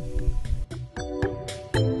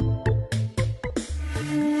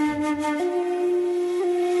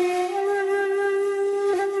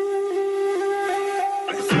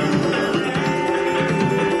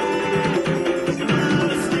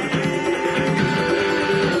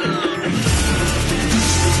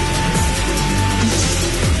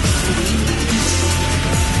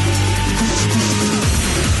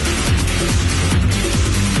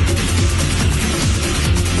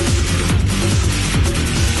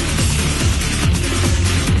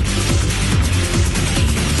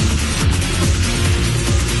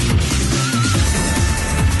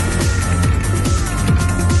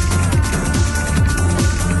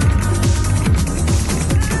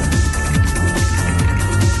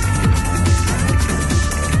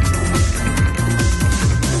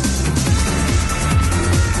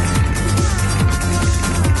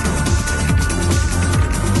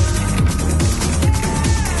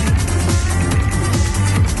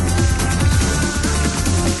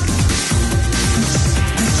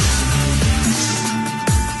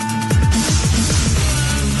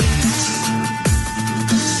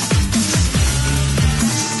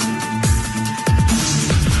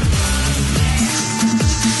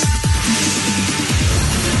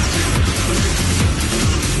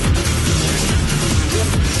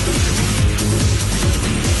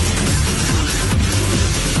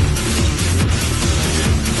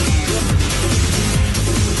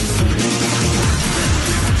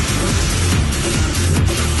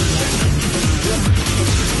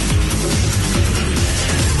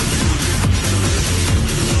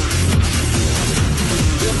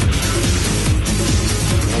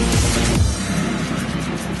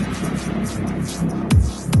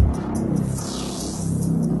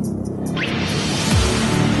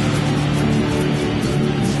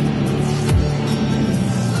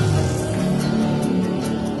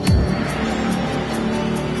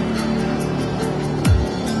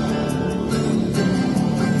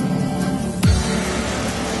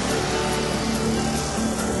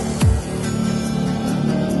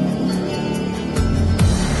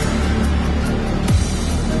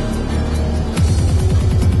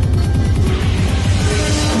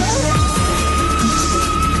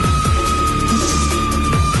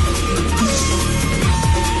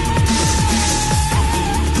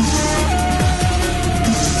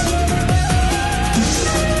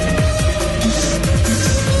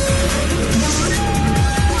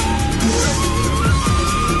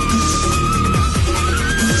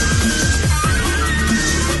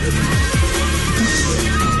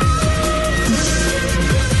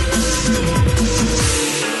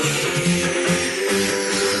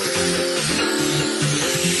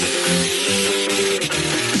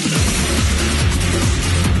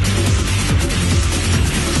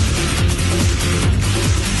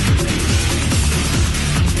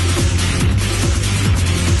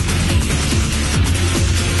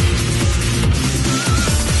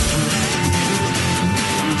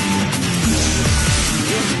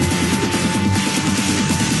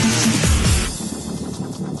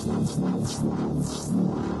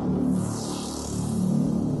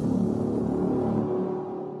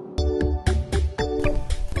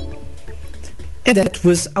 And that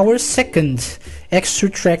was our second extra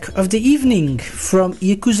track of the evening from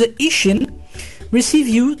Yakuza Ishin. Receive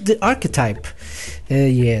You, the Archetype.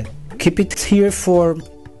 Yeah, keep it here for more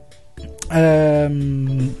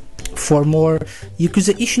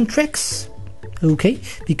Yakuza Ishin tracks. Okay,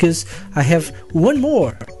 because I have one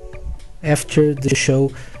more after the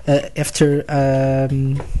show.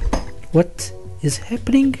 What is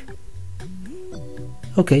happening?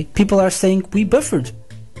 Okay, people are saying we buffered.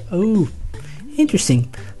 Oh, interesting.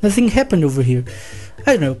 Nothing happened over here.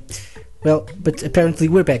 I don't know. Well, but apparently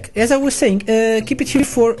we're back. As I was saying, keep it here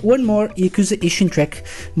for one more Yakuza Ishin track,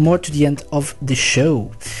 more to the end of the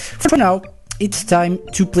show. For now, it's time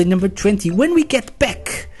to play number 20. When we get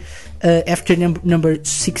back after number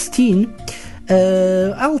 16,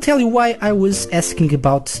 I'll tell you why I was asking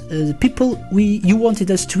about the people you wanted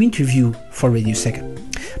us to interview for Radio Sega.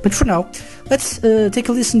 But for now, let's take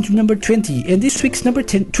a listen to number 20. And this week's number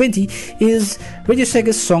 20 is Radio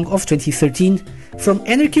Sega's song of 2013 from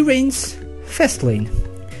Anarchy Reigns, Fastlane.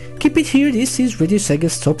 Keep it here, this is Radio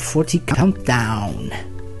Sega's Top 40 Countdown.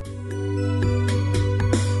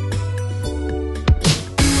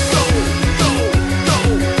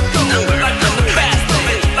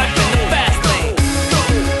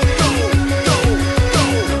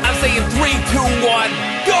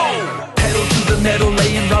 Metal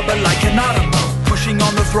laying rubber like an automo. Pushing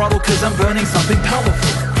on the throttle cause I'm burning something powerful.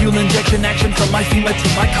 Fuel injection action from my femur to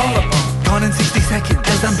my collarbone. Gone in 60 seconds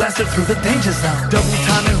as I'm blasted through the danger zone. Double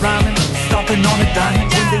time and rhyming, stopping on a dime.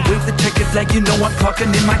 When they wave the checkered flag, you know I'm clocking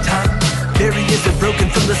in my time. Barriers are broken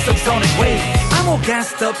from the subsonic waves. I'm all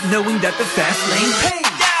gassed up knowing that the fast lane pays.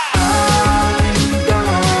 I'm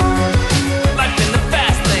gone. Life in the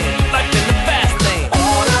fast lane, life in the fast lane.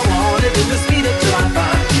 All I wanna do is speed up till I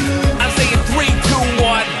find you. I'm saying 3, 2,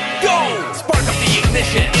 1, go! Spark up the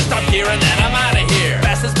ignition, stop here and then I'm out of here.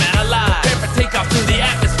 Fastest man alive, prepare for takeoff through the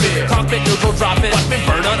atmosphere. Cockpit neutral dropping, watch me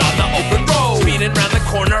burn on the open road. Speeding round the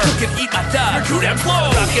corner, you can eat my dust. You're too damn slow.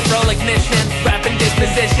 Rock and roll ignition, rapid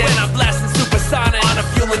disposition. When I'm blasting supersonic on a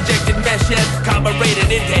fuel injected mission. Carbureted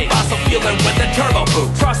intake, fossil fueling with a turbo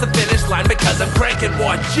boost. Cross the finish line because I'm cranking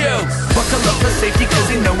more juice. Buckle up for safety cause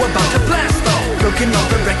you know about to blast off. Broken all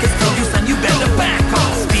the records, told you son you better back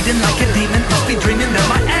off. Speeding like a demon, must be dreaming that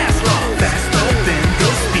my ass off. Faster than the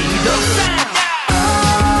speed of sound.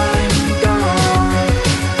 I'm gone.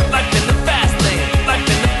 Life in the fast lane, life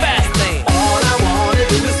in the fast lane. All I wanna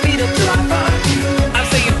do is speed up till I find you. I'm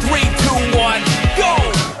saying 3, 2, 1, go!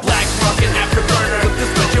 Black rocket afterburner, flip the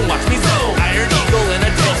switch and watch me zone. Iron Eagle in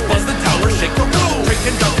a tail, buzz the tower, shake the roof. Trick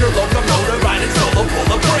conductor, locomotive, riding solo, pull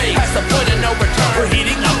the brakes. Past the point of no return, we're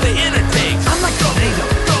heating up the intakes. I'm like tornado,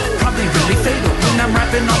 probably really fatal. When I'm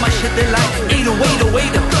rapping all my shit, they like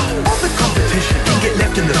 808,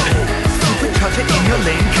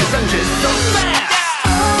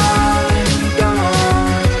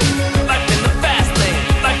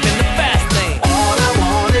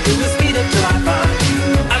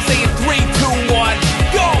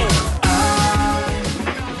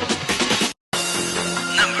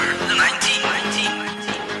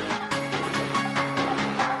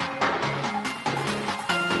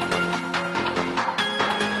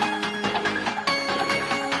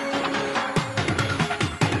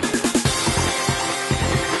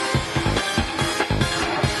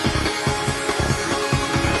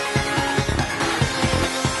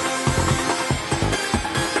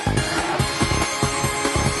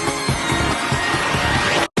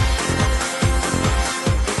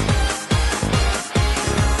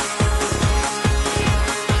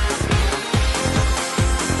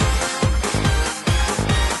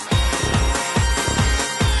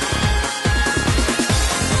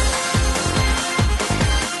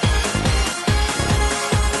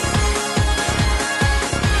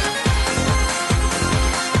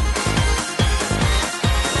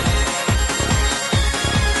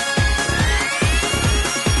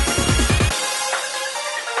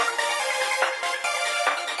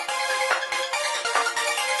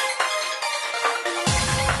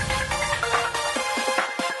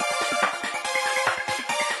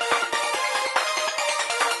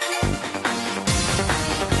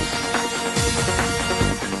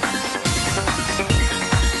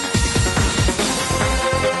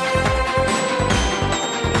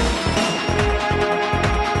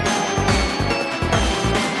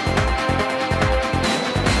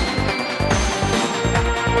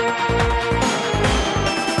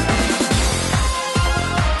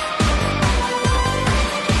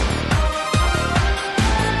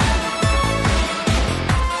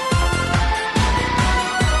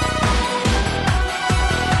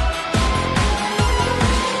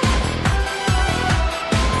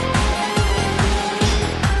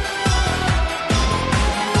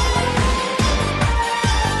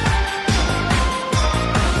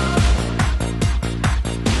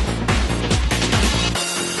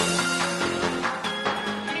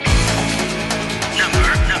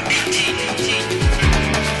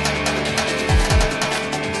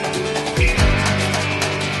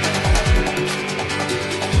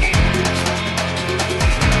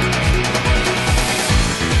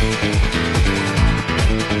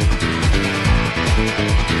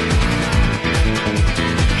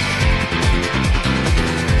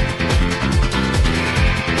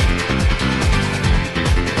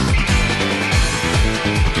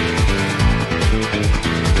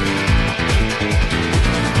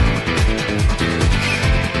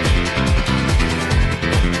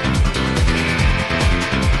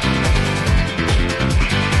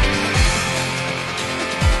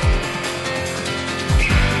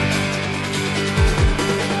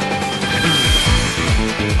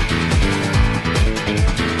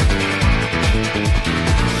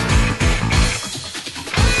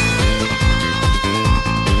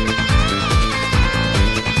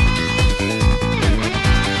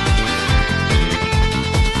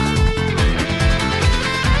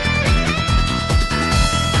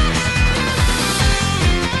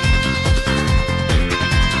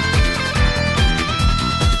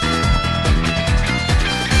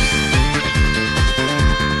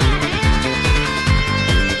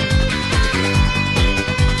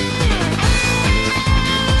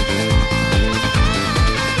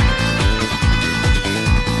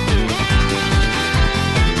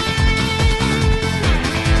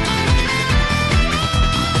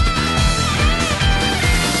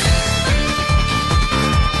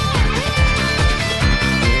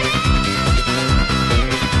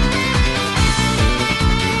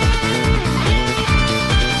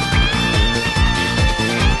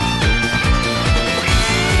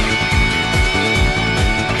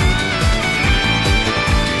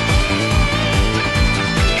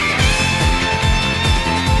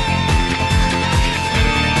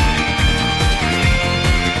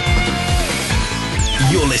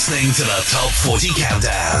 You're listening to the Top 40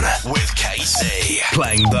 Countdown with KC.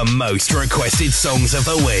 Playing the most requested songs of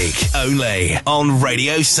the week. Only on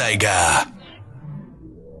Radio Sega.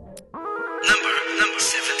 Number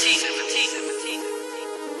 17. Number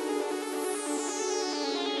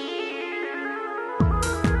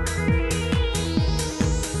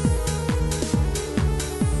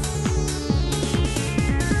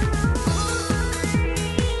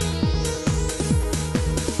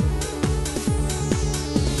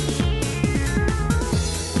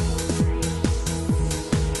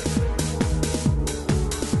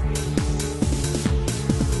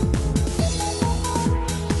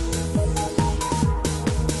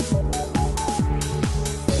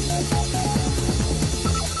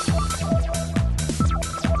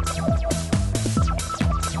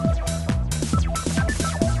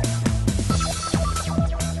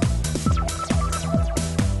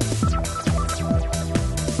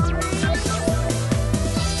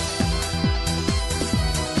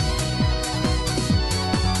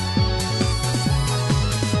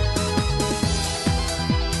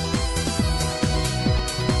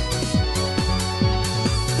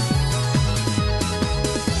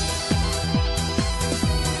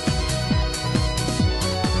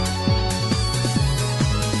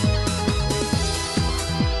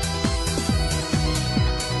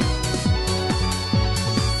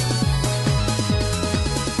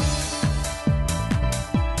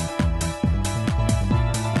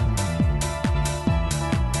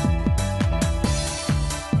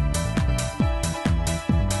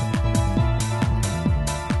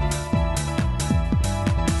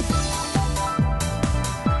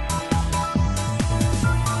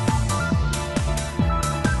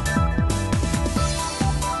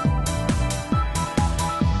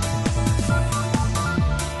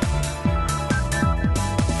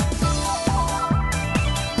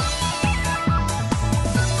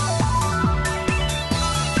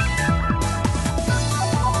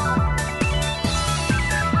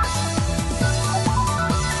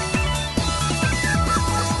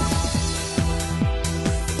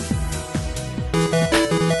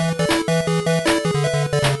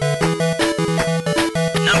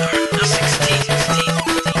 16.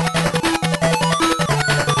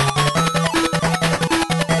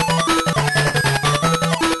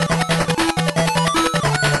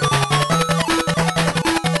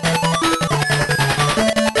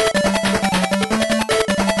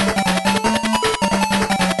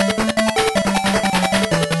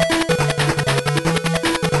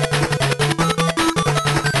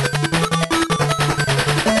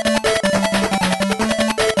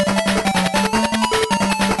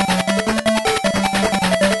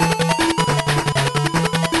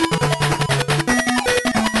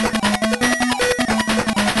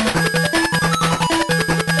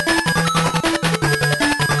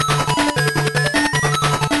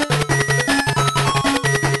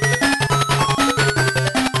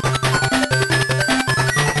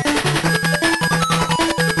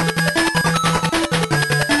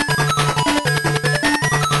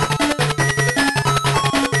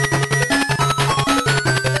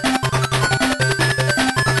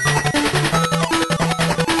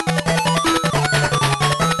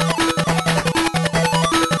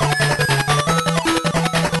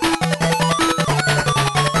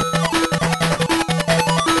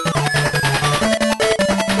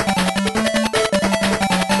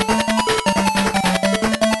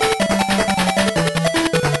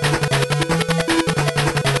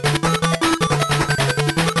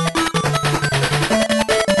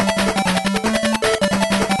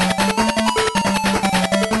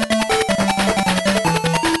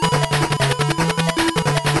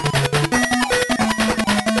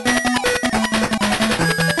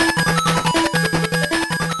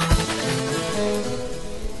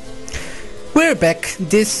 Back.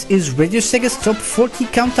 This is Radio Sega's Top 40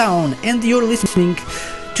 Countdown, and you're listening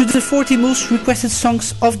to the 40 most requested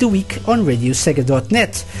songs of the week on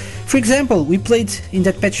RadioSega.net. For example, we played in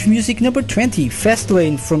that patch of music number 20,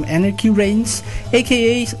 Fastlane from Anarchy Reigns,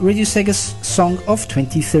 aka Radio Sega's Song of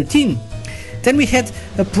 2013. Then we had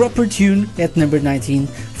a proper tune at number 19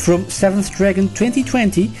 from 7th Dragon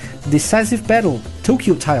 2020, Decisive Battle,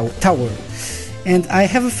 Tokyo Tower. And I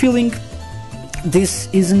have a feeling this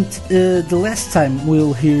isn't the last time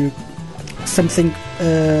we'll hear something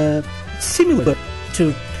similar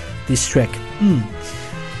to this track.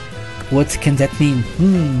 What can that mean?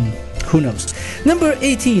 Who knows? Number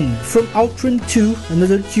 18 from Outrun 2,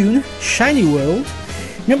 another tune, Shiny World.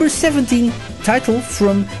 Number 17, title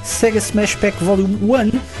from Sega Smash Pack Volume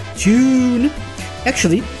 1, tune.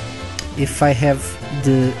 Actually, if I have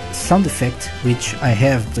the sound effect, which I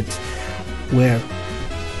have, but where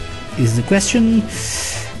is the question.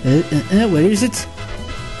 Where is it?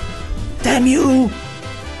 Damn you!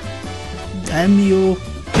 Damn you!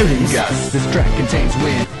 Yes, this track contains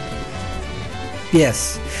wind.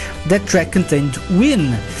 Yes, that track contained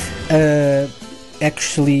Win.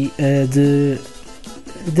 Actually, the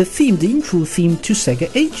theme, the intro theme to Sega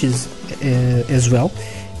Ages, as well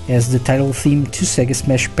as the title theme to Sega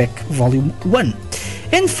Smash Pack Volume 1.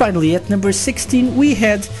 And finally, at number 16, we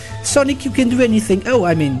had Sonic You Can Do Anything. Oh,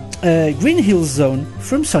 I mean, Green Hill Zone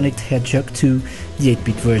from Sonic the Hedgehog 2, the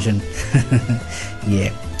 8-bit version.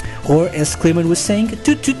 Yeah. Or, as Clayman was saying,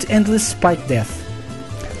 Toot Toot Endless Spike Death.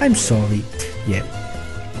 I'm sorry. Yeah.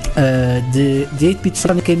 The 8-bit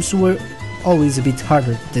Sonic games were always a bit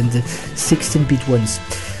harder than the 16-bit ones.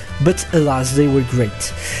 But alas, they were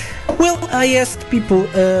great. Well, I asked people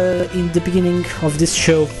in the beginning of this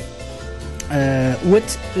show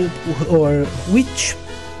what or which...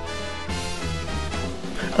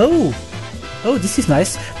 Oh, this is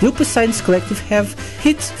nice. The Opus Science Collective have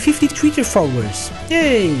hit 50 Twitter followers.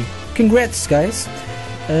 Yay! Congrats, guys.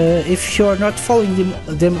 If you're not following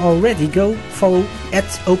them already, go follow at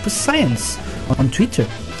Opus Science on Twitter.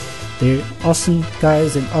 They're awesome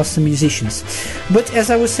guys and awesome musicians. But as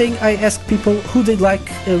I was saying, I asked people who they'd like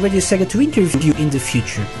Radio Sega to interview in the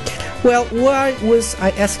future. Well, why was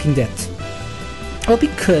I asking that? Well,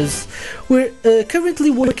 because we're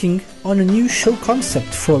currently working on a new show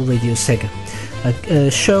concept for Radio Sega. A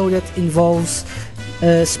show that involves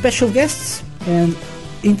special guests and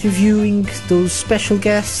interviewing those special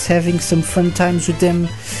guests, having some fun times with them,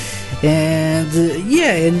 and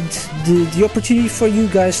the opportunity for you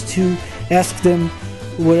guys to ask them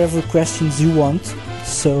whatever questions you want.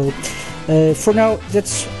 So for now,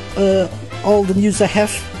 that's all the news I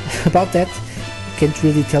have about that. Can't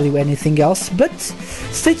really tell you anything else, but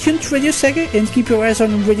stay tuned to Radio Sega and keep your eyes on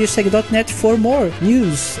radiosega.net for more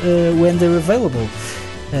news when they're available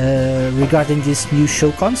regarding this new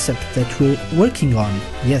show concept that we're working on.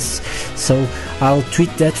 Yes, so I'll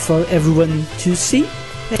tweet that for everyone to see,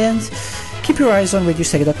 and keep your eyes on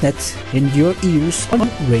radiosega.net and your ears on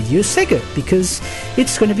Radio Sega, because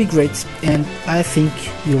it's going to be great and I think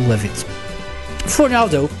you'll love it. For now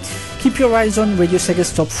though, keep your eyes on Radio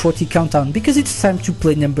Sega's Top 40 Countdown, because it's time to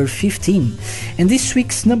play number 15. And this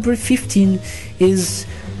week's number 15 is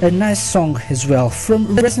a nice song as well,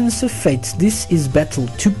 from Resonance of Fate. This is Battle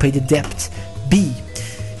to Pay the Debt, B.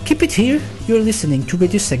 Keep it here, you're listening to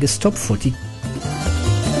Radio Sega's Top 40.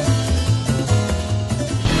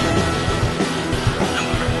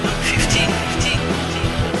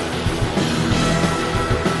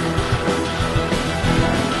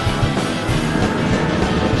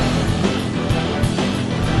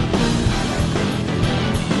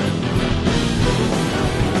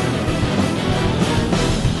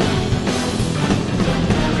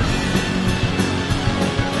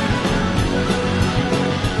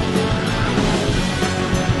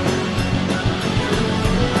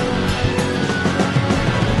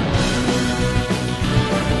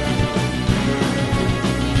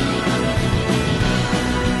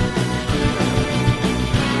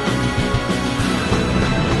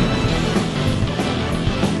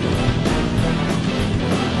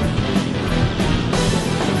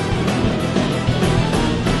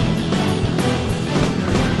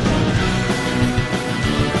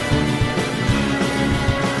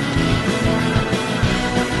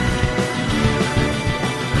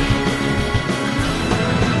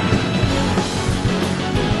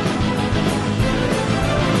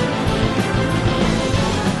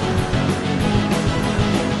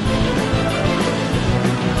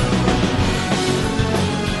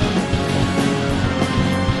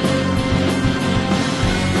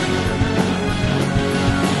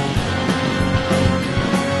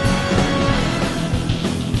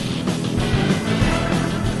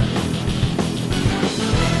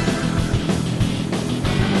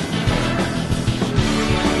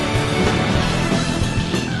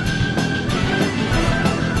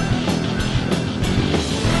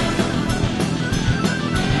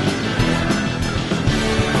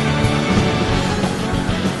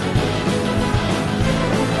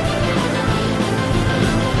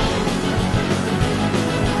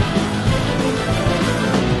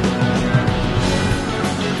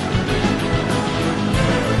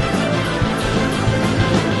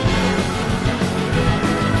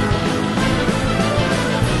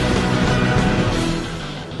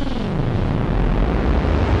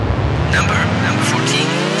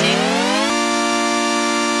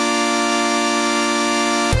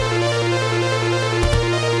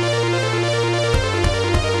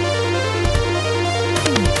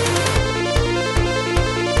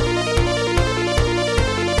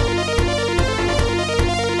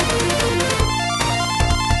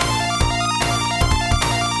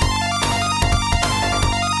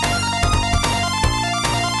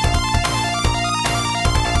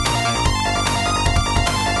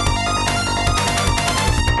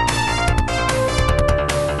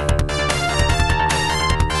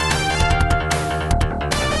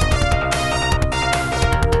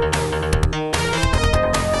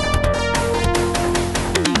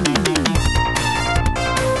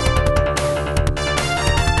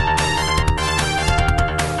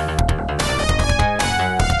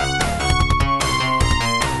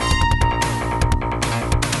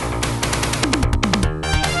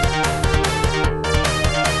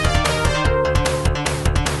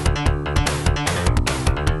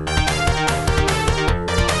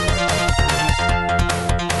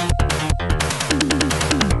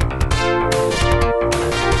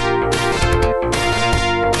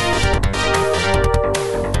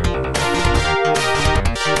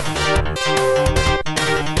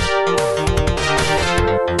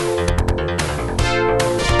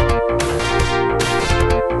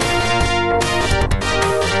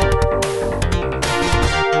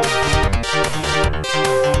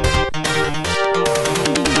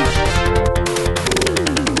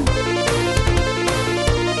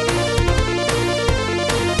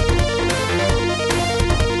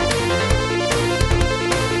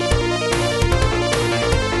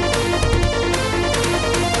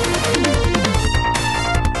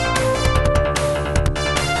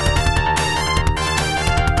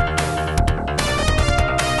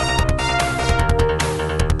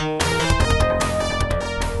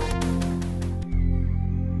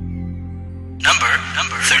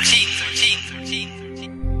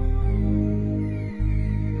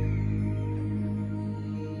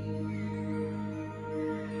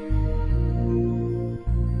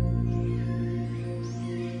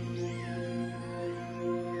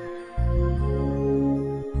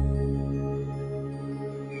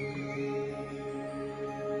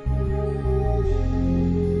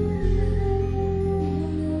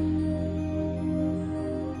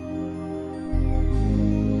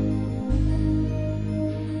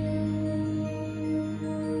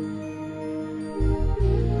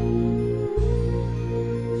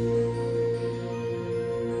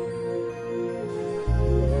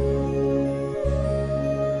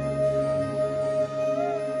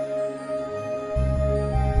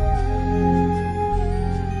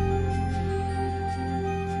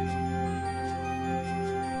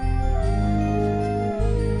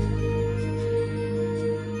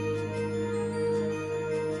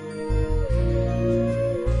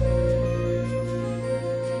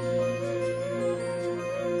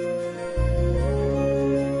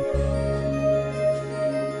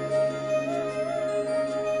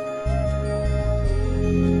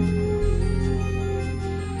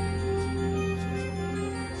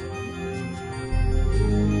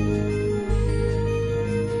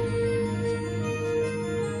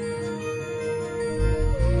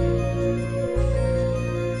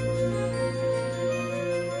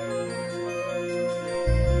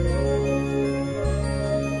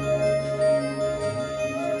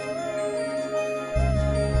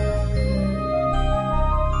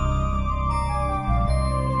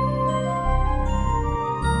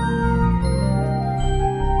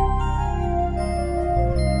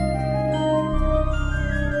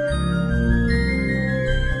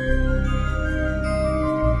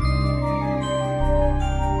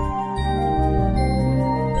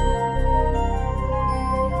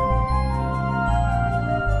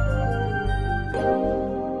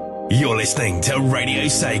 listening to Radio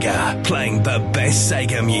Sega, playing the best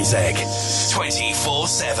Sega music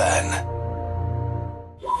 24/7.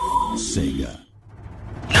 Sega.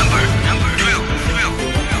 Number 12.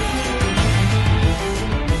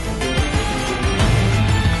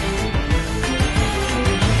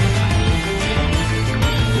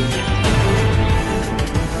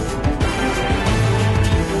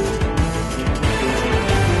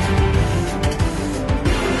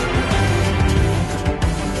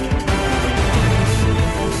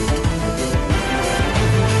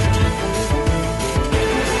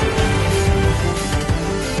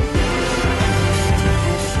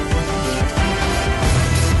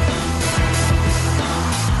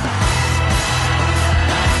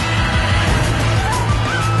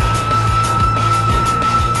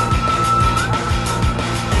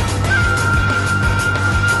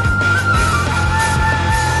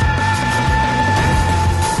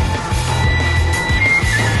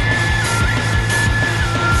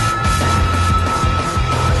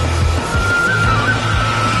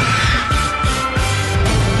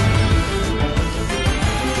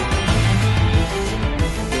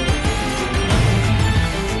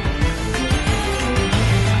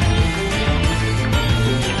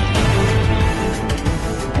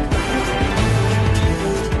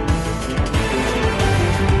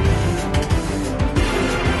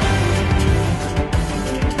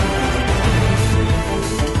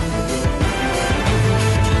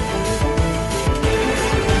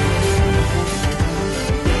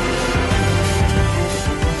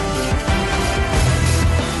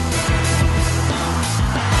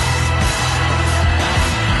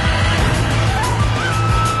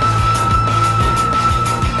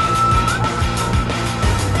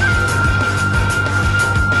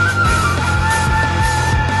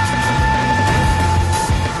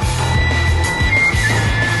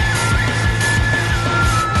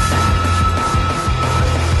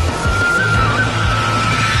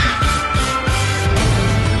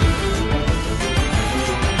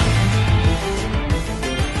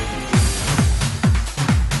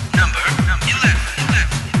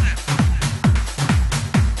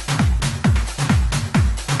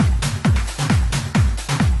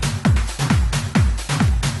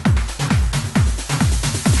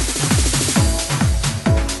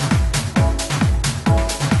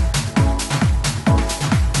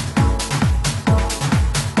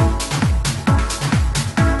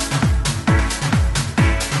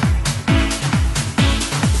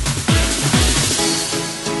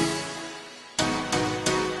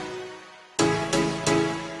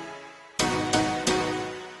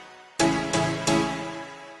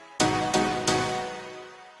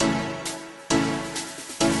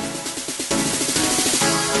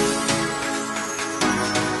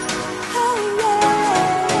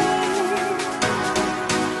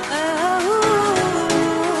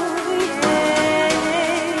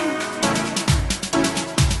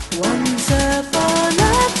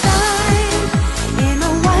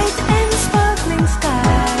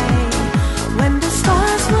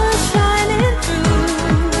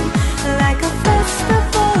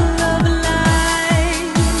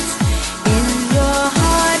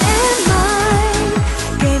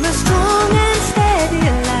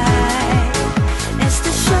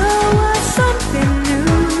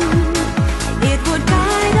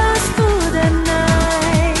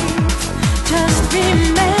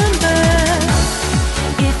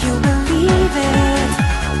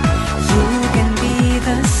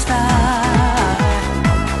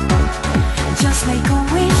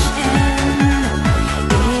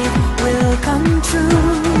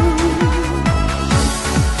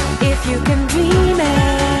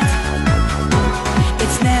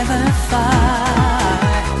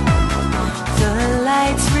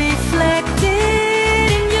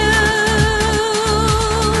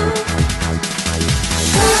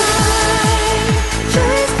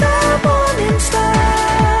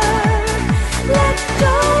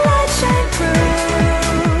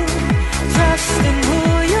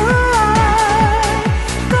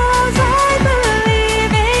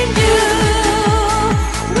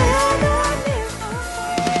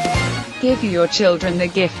 Give your children the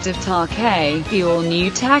gift of Take, the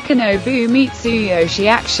all-new Takanobu Mitsuyoshi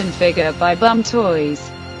action figure by Bum Toys.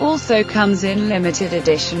 Also comes in limited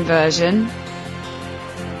edition version.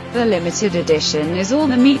 The limited edition is all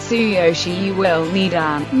the Mitsuyoshi you will need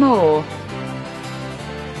and more.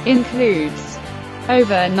 Includes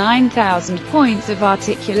over 9,000 points of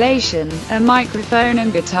articulation, a microphone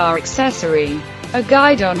and guitar accessory, a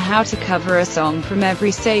guide on how to cover a song from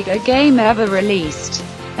every Sega game ever released,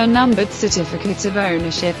 a numbered certificate of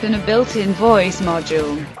ownership and a built-in voice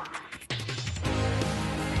module.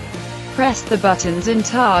 Press the buttons and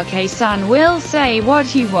Take-san will say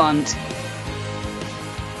what you want.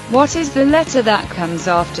 What is the letter that comes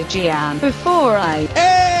after Gian before I?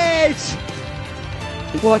 H!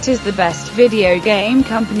 What is the best video game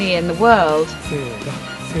company in the world?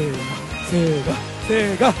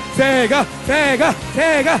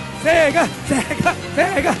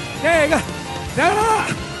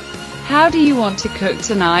 How do you want to cook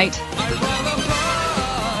tonight?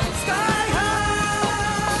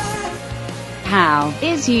 How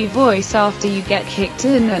is your voice after you get kicked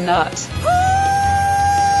in the nuts?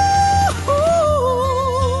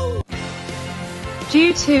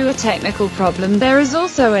 Due to a technical problem, there is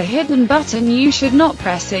also a hidden button you should not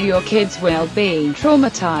press or your kids will be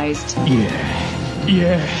traumatized.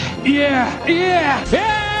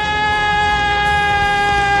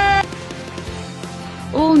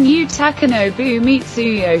 All new Takenobu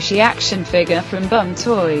Mitsuyoshi action figure from Bum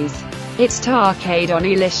Toys. It's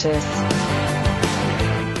Take-Donilicious.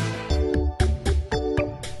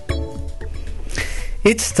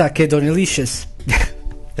 It's Take-Donilicious.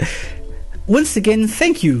 Once again,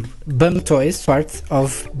 thank you, Bum Toys, part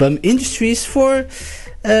of Bum Industries, for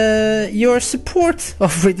your support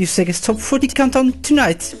of Radio Sega's Top 40 Countdown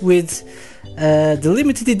tonight with the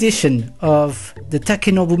limited edition of the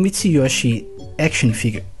Takenobu Mitsuyoshi action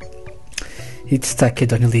figure. It's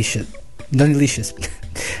Take-Donilicious.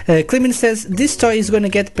 Clement says, this toy is gonna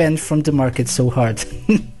get banned from the market so hard.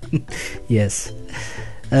 Yes.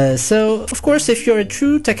 So, of course, if you're a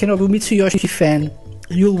true Takenobu Mitsuyoshi fan,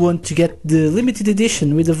 you'll want to get the limited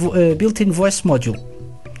edition with a built-in voice module.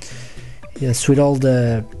 Yes, with all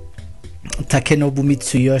the Takenobu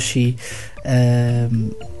Mitsuyoshi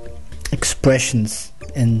expressions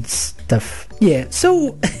and stuff. Yeah,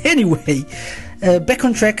 so anyway, back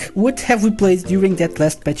on track, what have we played during that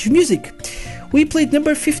last batch of music? We played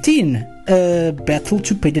number 15, Battle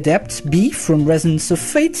to Pay the Debt, B from Resonance of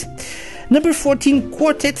Fate. Number 14,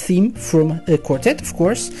 Quartet theme from Quartet, of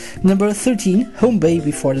course. Number 13, Home Bay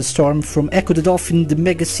Before the Storm from Echo the Dolphin, the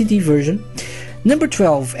Mega CD version. Number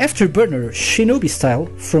 12, Afterburner Shinobi Style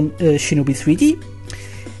from Shinobi 3D.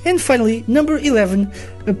 And finally, number 11,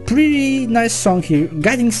 a pretty nice song here,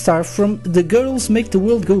 Guiding Star from the Girls Make the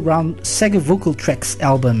World Go Round Sega Vocal Tracks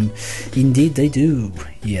album. Indeed they do,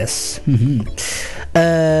 yes.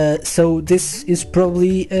 So this is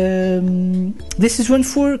probably this is one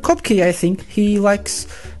for Kopke, I think. He likes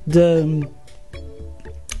the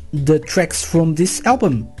tracks from this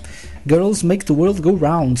album. Girls Make the World Go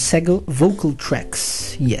Round, Sega Vocal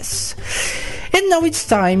Tracks, yes. And now it's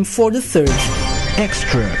time for the third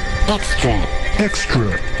extra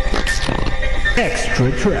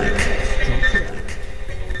track.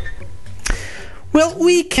 Well,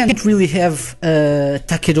 we can't really have a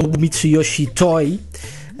Takenobu Mitsuyoshi toy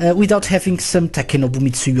without having some Takenobu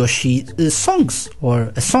Mitsuyoshi songs,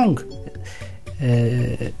 or a song,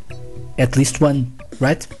 at least one,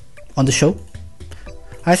 right, on the show.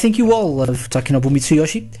 I think you all love Takenobu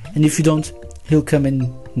Mitsuyoshi, and if you don't, he'll come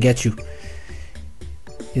and get you,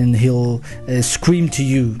 and he'll scream to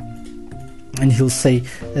you, and he'll say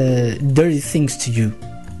dirty things to you.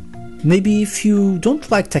 Maybe if you don't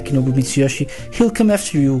like Takenobu Mitsuyoshi, he'll come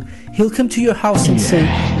after you. He'll come to your house and say,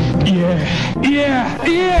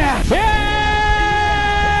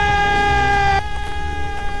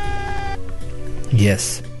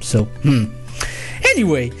 Yes, so,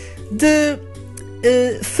 Anyway, the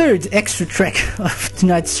third extra track of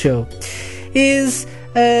tonight's show is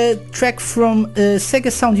a track from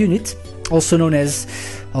Sega Sound Unit, also known as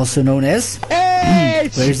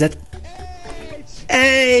where is that?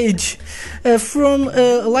 Age! From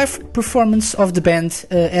a live performance of the band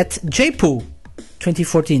at JAEPO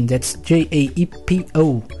 2014. That's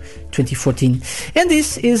JAEPO 2014. And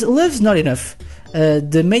this is Love's Not Enough,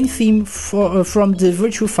 the main theme from the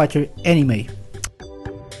Virtua Fighter anime.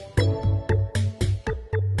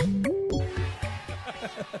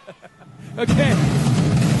 Okay.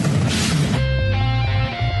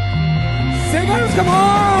 Singers, come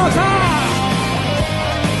on!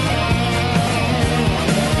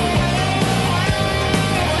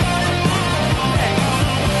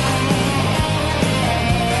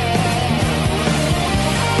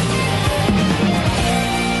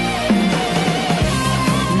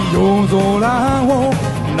 夜空を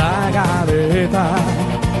流れた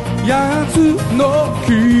やつのき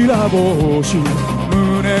ら星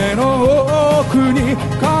胸の奥に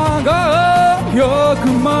輝く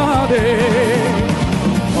まで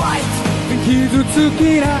傷つき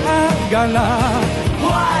ながら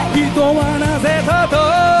人はなぜ戦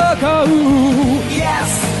う、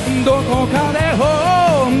どこかで本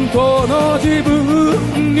当の自分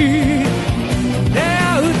に出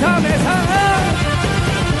会うためさ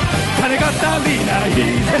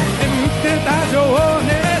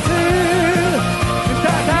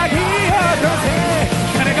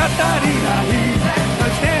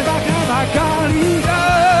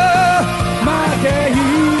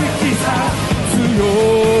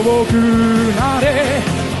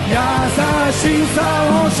しさ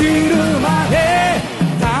を知るまで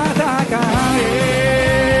戦え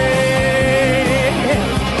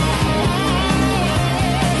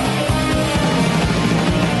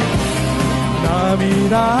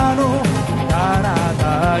涙の彼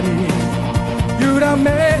方に揺らめ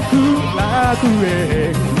く楽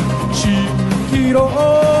園蜃気楼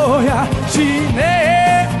やシネ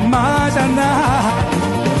マじゃない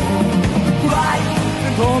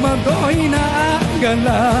戸惑いなが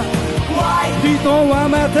ら人は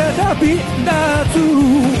また旅立つ、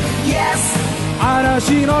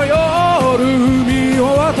嵐の夜海を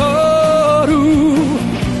渡る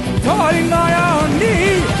鳥のように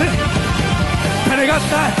鐘がし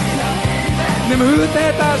た眠って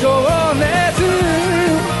た情熱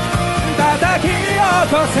叩き起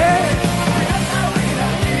こせ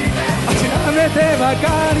諦めてばか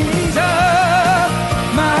りじゃ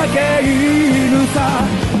負け犬さ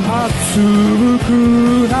熱く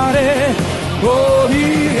なれ怯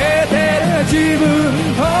えてる自分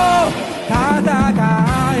と戦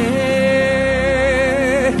え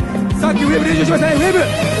さっきウェーブ練習しましたねウェーブ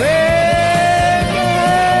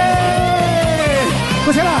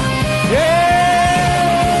こちら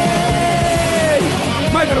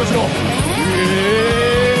前から後ろ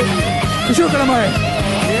後ろから前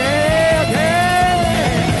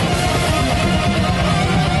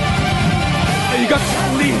がか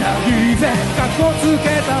りな日でかっこつけ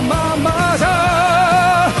たままじゃ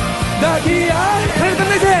抱き合い帰れたん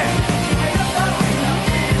ないぜ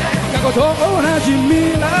過去と同じ未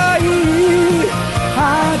来飽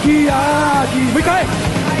き飽きもう一回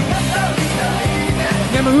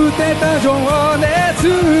眠ってた情熱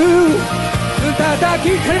叩き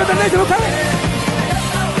帰れたんないぜもう一回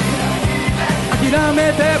諦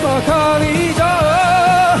めてばかりじゃ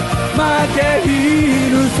負け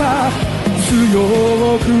犬さ強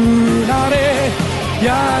くなれ優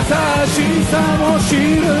しさを知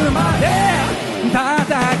るまで戦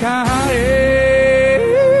え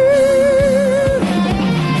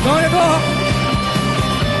どうもありがとう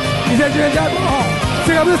2010年じゃあどうもセ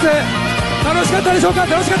ガブース楽しかったでしょうか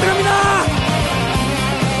楽しかったかみんな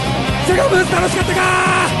セガブース楽しかったか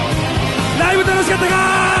ライブ楽しかったか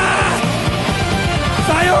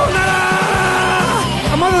さようなら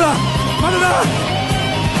あまだだまだだ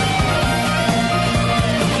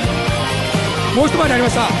もう一回りありま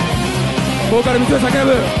したボーカル三吉叫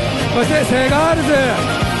ぶそしてセガールズ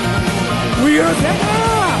We are Sega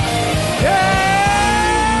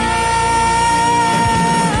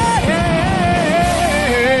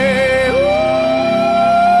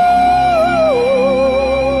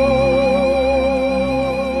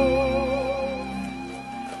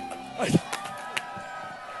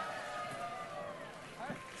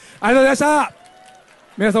ありがとうございました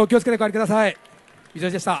皆さんお気をつけてお帰りください以上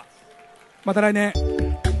でしたまた来年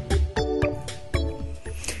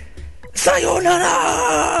さよな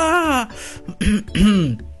ら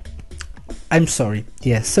I'm sorry.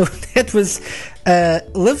 Yeah, so that was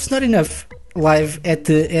Love's Not Enough live at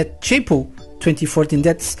Cheapo 2014.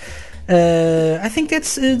 That's I think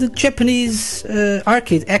that's the Japanese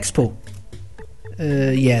arcade expo.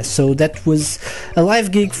 Yeah, so that was a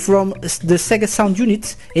live gig from the Sega Sound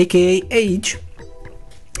Unit, aka Age,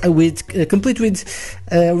 with complete with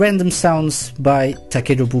random sounds by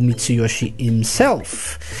Takerobu Mitsuyoshi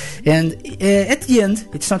himself. And at the end,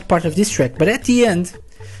 it's not part of this track, but at the end,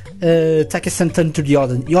 Take-san turned to the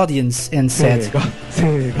audience and said, Sega!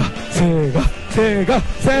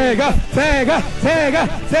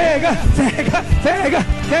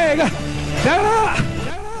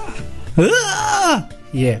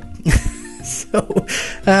 Yeah. So,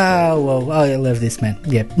 well, I love this man.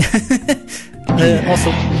 Yeah.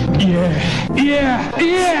 Also,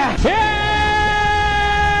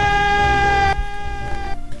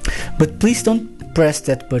 but please don't press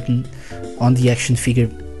that button on the action figure.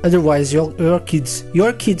 Otherwise, your kids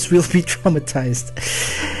will be traumatized.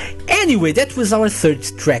 Anyway, that was our third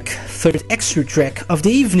extra track of the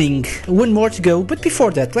evening. One more to go, but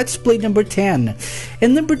before that, let's play number 10.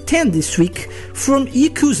 And number 10 this week, from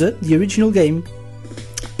Yakuza, the original game,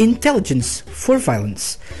 Intelligence for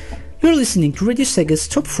Violence. You're listening to Radio Sega's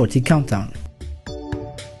Top 40 Countdown.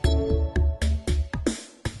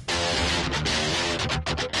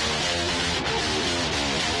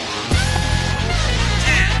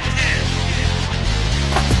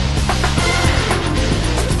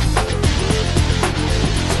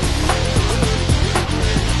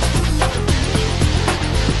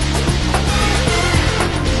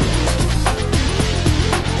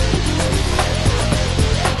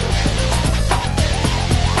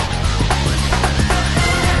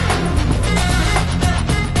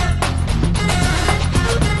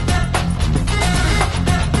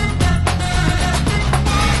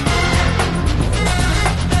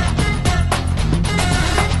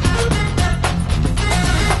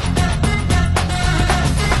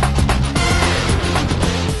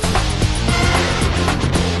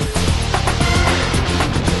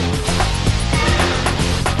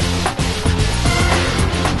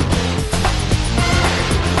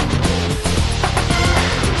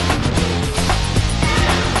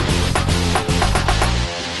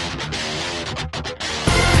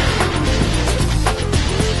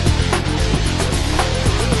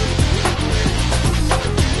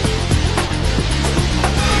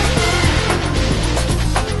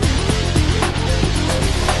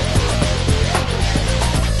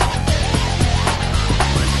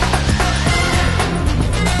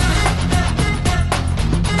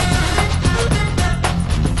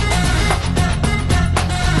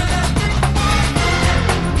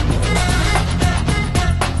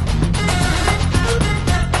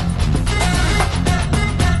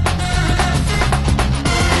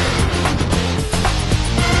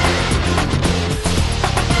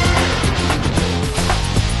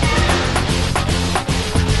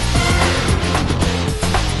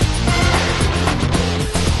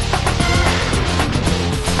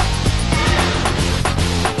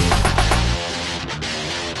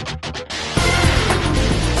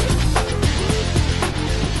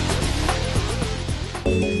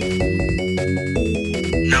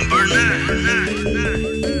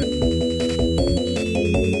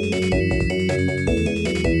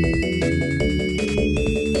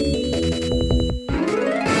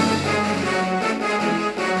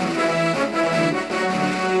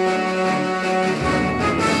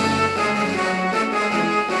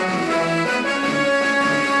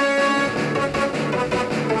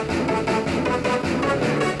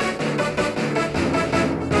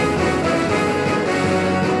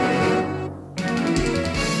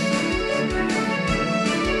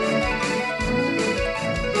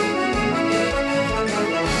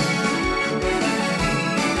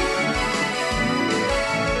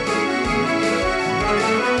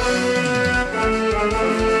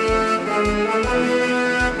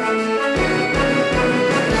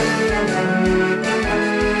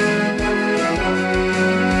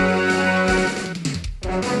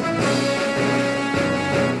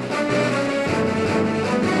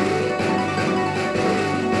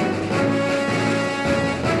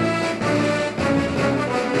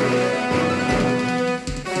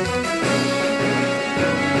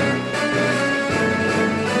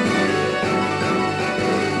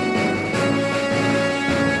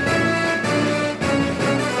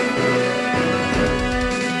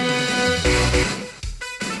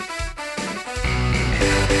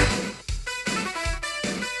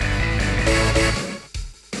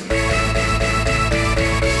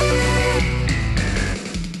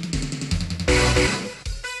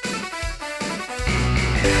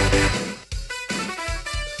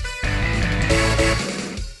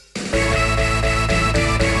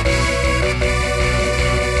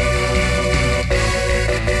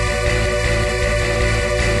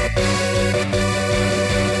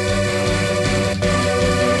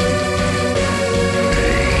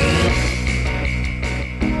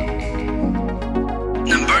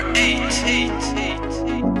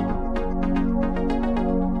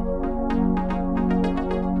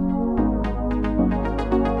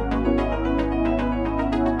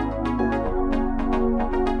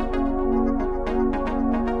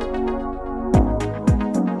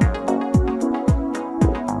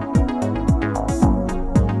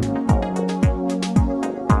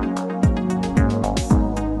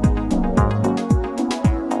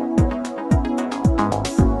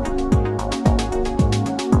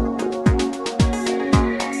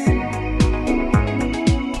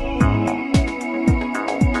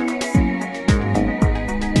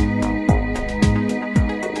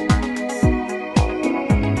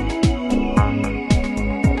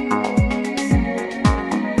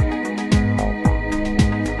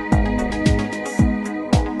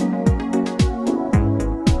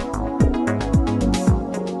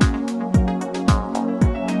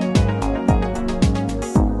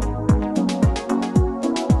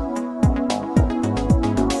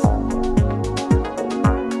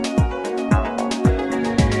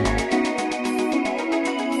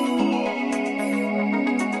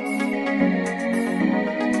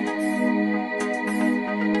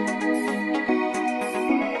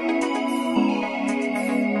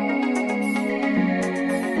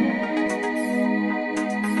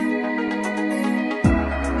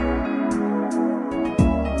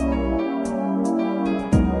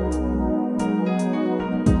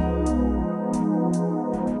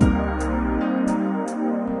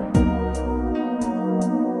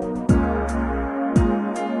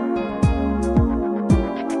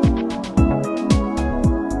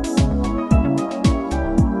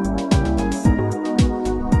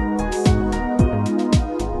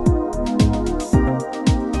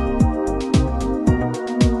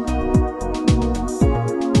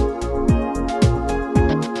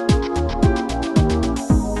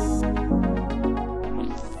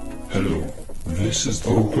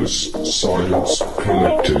 Campus Science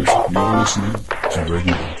Collective. You're listening to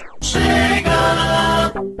Radio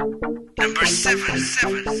Sega. Number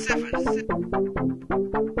 7.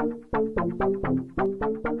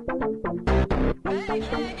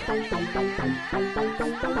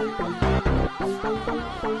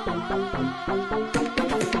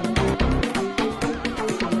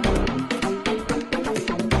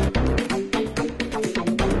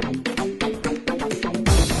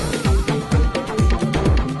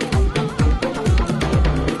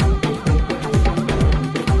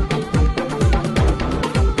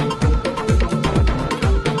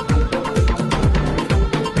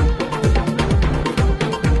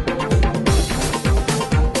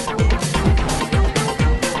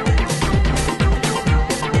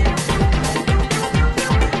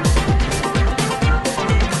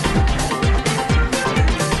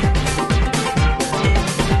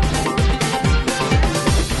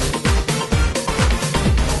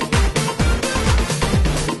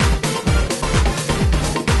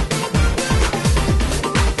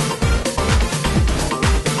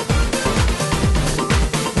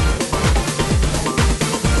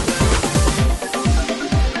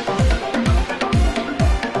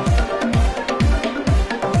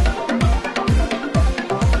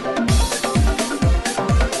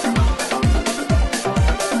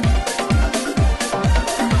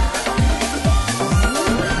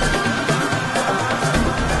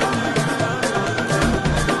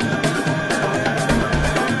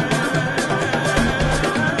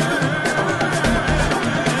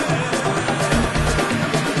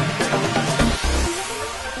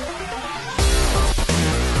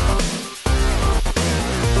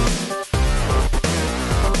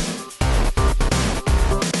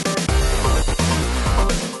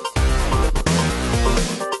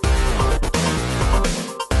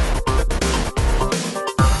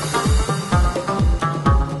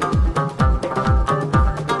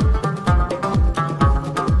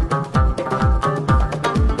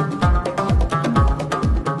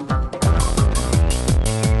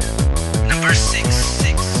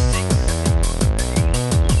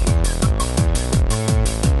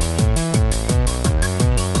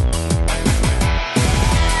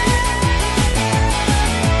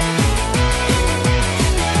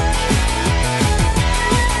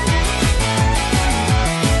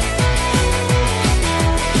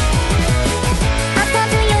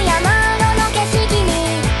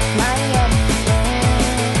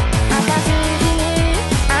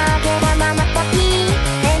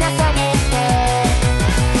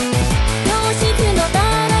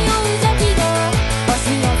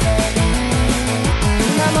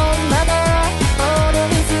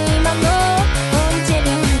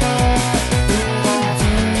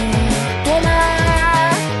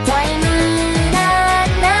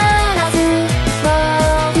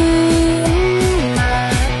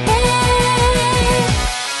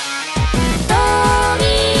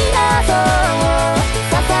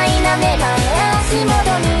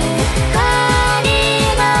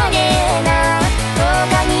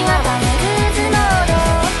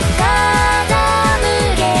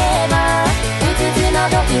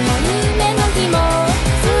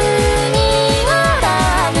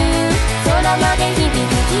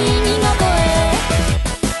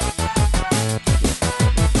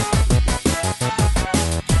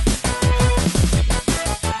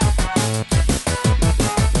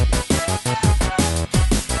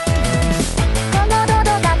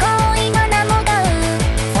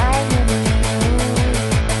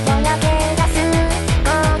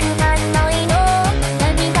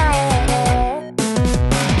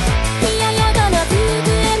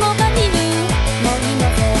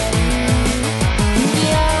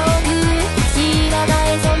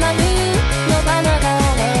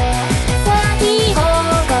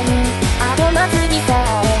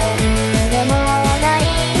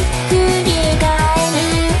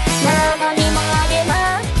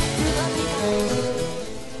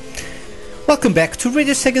 Welcome back to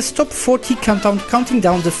Radio Sega's Top 40 Countdown, counting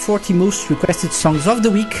down the 40 most requested songs of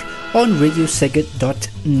the week on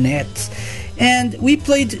radiosega.net. And we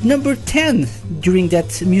played number 10 during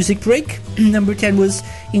that music break. Number 10 was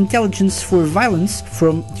Intelligence for Violence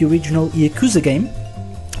from the original Yakuza game.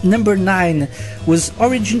 Number 9 was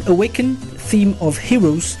Origin Awaken, theme of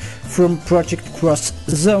Heroes from Project Cross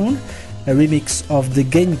Zone, a remix of the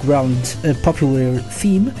Game Ground popular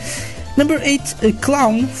theme. Number 8,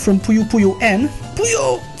 Clown from Puyo Puyo N.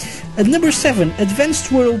 Puyo! At number 7,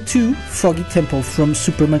 Advanced World 2, Foggy Temple from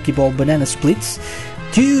Super Monkey Ball Banana Splits.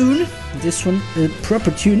 Dune, this one a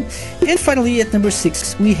proper tune. And finally at number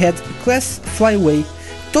 6 we had Class Flyaway,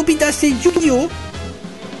 Tobidase Yu-Gi-Oh!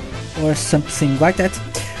 Or something like that,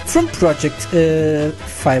 from Project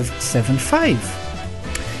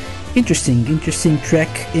 575. Interesting track,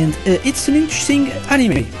 and it's an interesting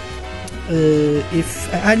anime.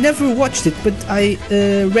 If I never watched it, but I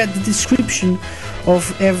read the description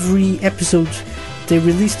of every episode they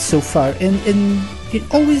released so far, and it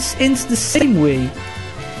always ends the same way,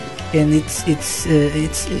 and it's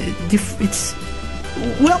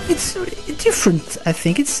different. I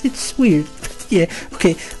think it's weird. Yeah,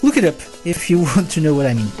 okay, look it up if you want to know what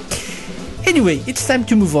I mean. Anyway, it's time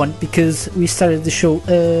to move on because we started the show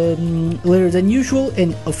later than usual,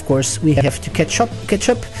 and of course we have to catch up.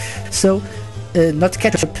 So, not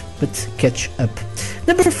catch up, but catch up.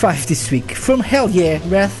 Number 5 this week from Hell Yeah,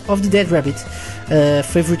 Wrath of the Dead Rabbit,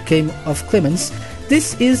 favorite game of Clemens.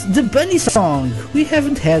 This is the Bunny song. We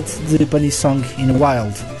haven't had the Bunny song in a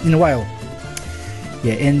while.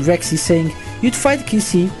 Yeah, and Rex is saying you'd find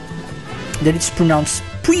Kissy that it's pronounced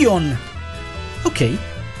Puyon. Okay.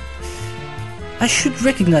 I should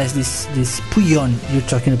recognize this Puyon you're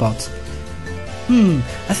talking about.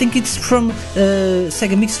 I think it's from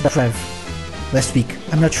Sega Mixer Drive last week.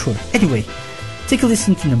 I'm not sure. Anyway, take a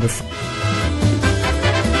listen to number 4.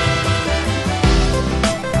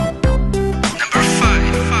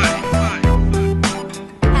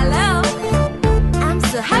 Hello, I'm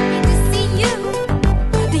so happy to see you.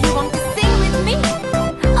 Do you want to sing with me?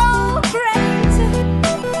 Oh, great!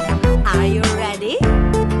 Are you ready? Yeah.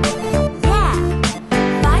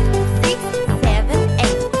 5, 6, 7,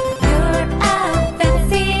 8. You're a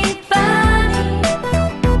fancy bunny.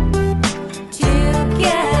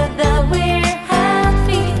 Together we're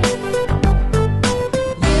happy.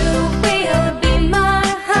 You will be my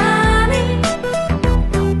honey.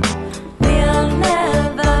 We'll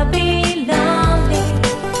never be lonely.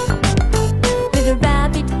 Little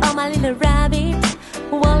rabbit, oh my little rabbit,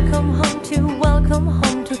 welcome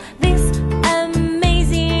home to this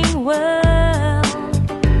amazing world.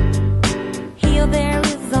 Here there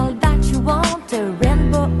is all that you want, a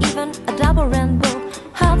rainbow, even a double rainbow,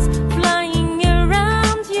 hearts flying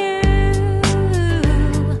around you.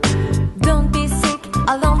 Don't be sick,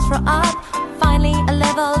 alone throw up, finally a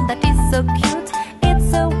level that is so cute.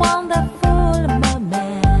 It's a wonderful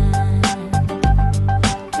moment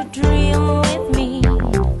to dream with me,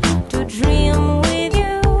 to dream with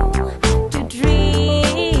you, to dream.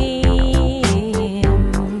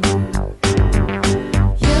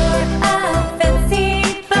 You're a fancy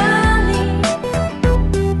bunny.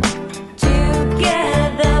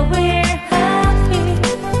 Together we're happy.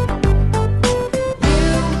 You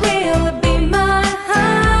will be my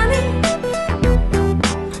honey.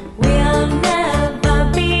 We'll never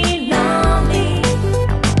be lonely.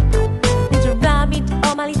 Little rabbit,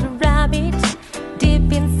 oh my little rabbit,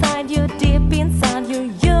 deep inside you,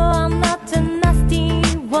 you're not a nasty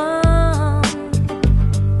one.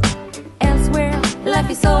 Elsewhere, life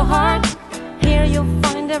is so hard. Here you'll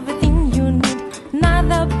find everything you need.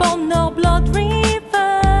 Neither bone nor blood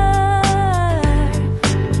river.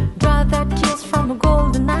 Draw the tears from the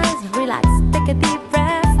golden eyes. Relax, take a deep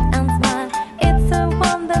breath and smile. It's a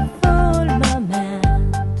wonderful moment.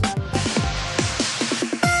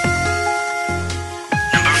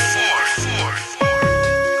 Number 4.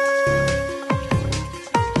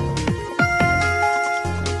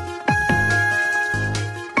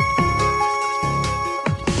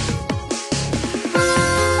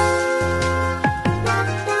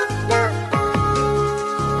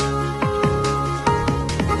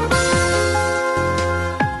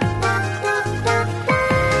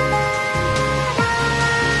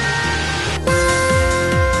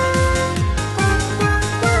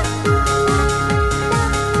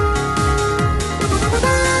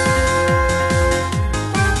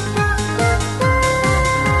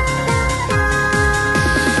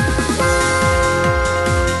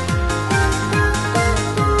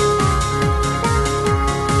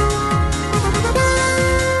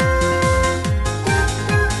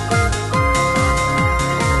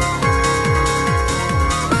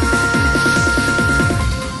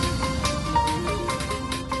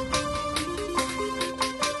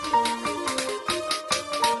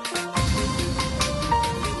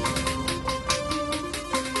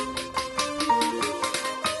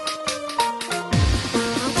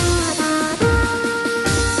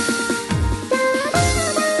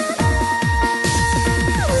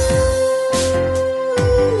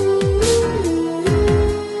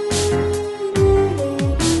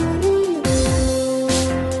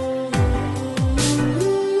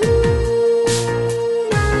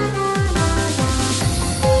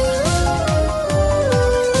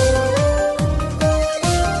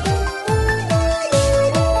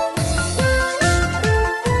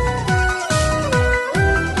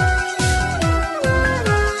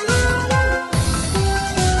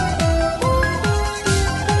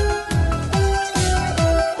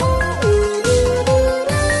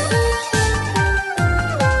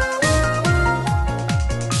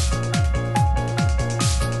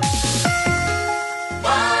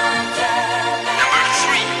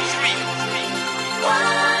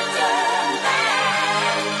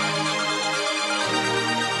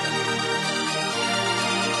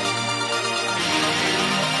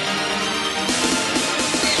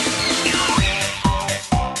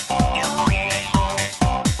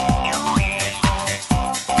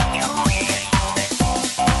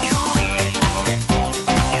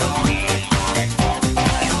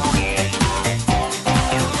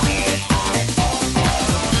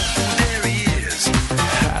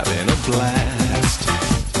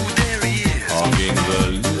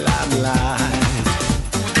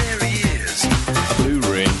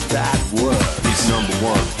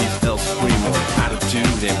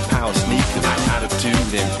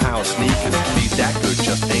 on sneakers. Be that good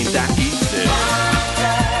just ain't that easy.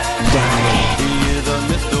 He is a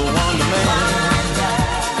Mr. Wonder Man.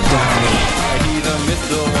 He's a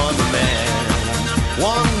Mr. Wonder Man.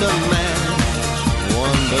 Wonder Man.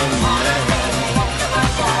 Wonder Man.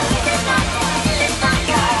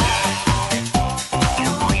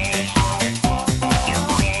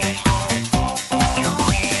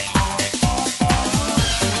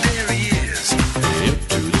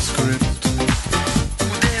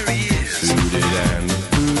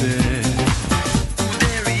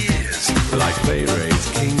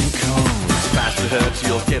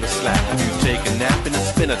 You'll get a slap if you take a nap in a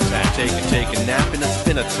spin attack. Take a nap in a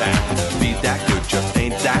spin attack. Be that good just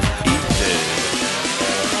ain't that easy.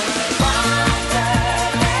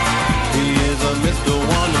 He is a Mr.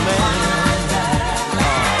 Wonder Man.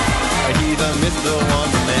 He's a Mr.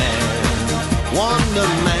 Wonder Man. Wonder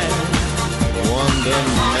Man. Wonder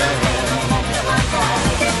Man.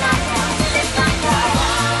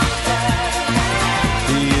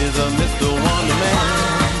 He is a Mr. Wonder Man.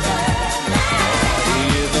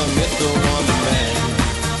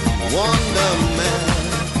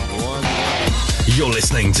 You're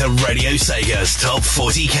listening to Radio Sega's Top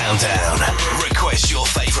 40 Countdown. Request your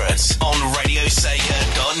favorites on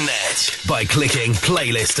radiosega.net by clicking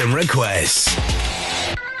Playlist and Requests.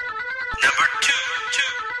 Number 2.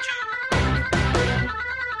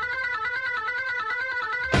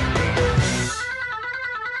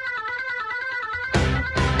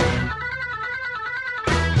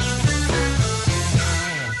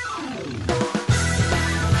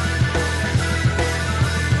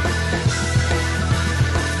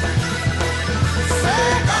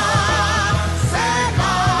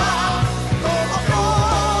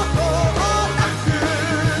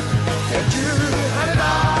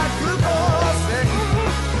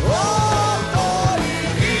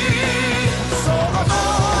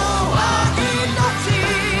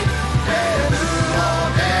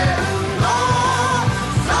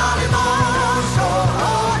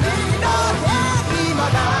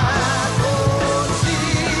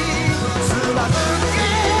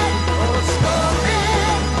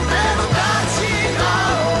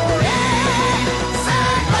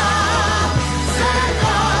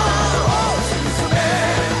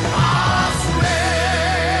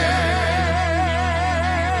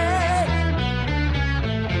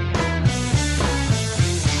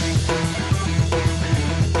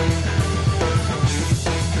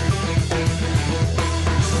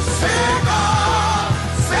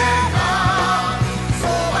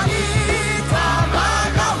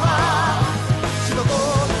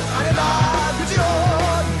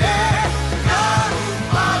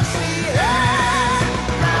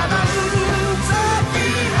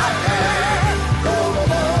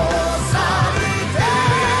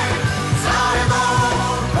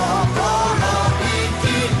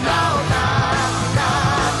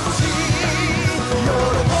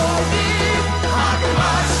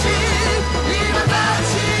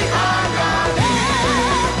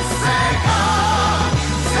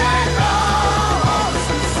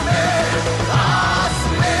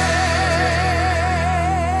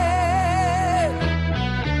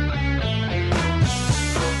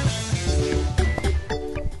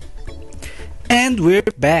 And we're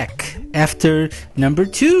back after number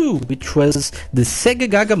 2, which was the Sega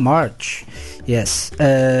Gaga March. Yes,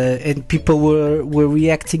 and people were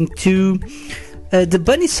reacting to the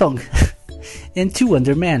Bunny song and to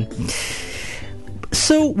Wonder Man.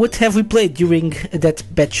 So what have we played during that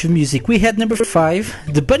batch of music? We had number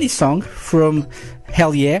 5, the Bunny song from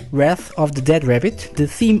Hell Yeah, Wrath of the Dead Rabbit, the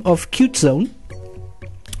theme of Cute Zone,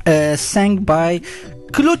 sang by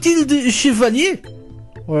Clotilde Chevalier,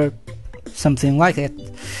 or something like that.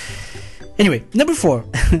 Anyway, number 4,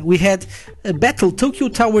 we had Battle Tokyo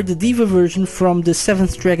Tower, the Diva version from the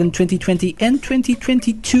 7th Dragon 2020 and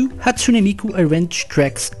 2022 Hatsune Miku Arranged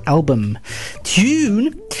Tracks album.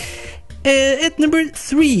 Tune. At number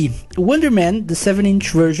 3, Wonder Man, the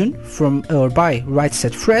 7-inch version from or by Right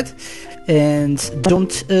Set Fred. And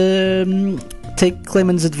don't take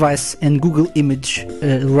Clement's advice and Google image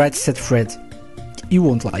Right Set Fred. You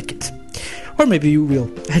won't like it. Or maybe you will.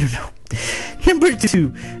 I don't know. Number 2,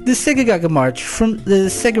 the Sega Gaga March from the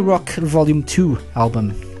Sega Rock Volume 2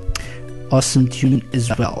 album. Awesome tune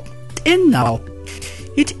as well. And now,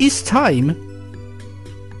 it is time.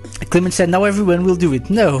 Clement said, now everyone will do it.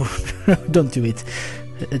 No, don't do it.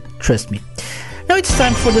 Trust me. Now it's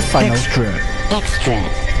time for the final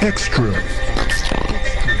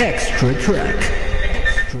Extra track.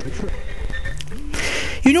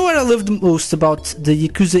 You know what I love the most about the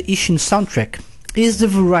Yakuza Ishin soundtrack? Is the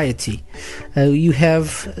variety. You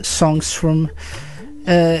have songs from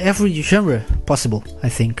every genre possible, I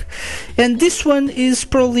think. And this one is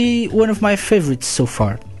probably one of my favorites so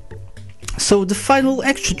far. So the final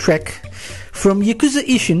extra track from Yakuza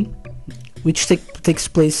Ishin, which takes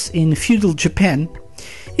place in feudal Japan,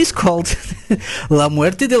 is called La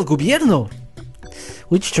Muerte del Gobierno,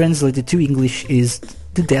 which translated to English is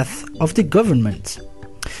the death of the government.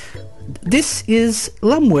 This is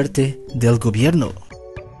La Muerte del Gobierno.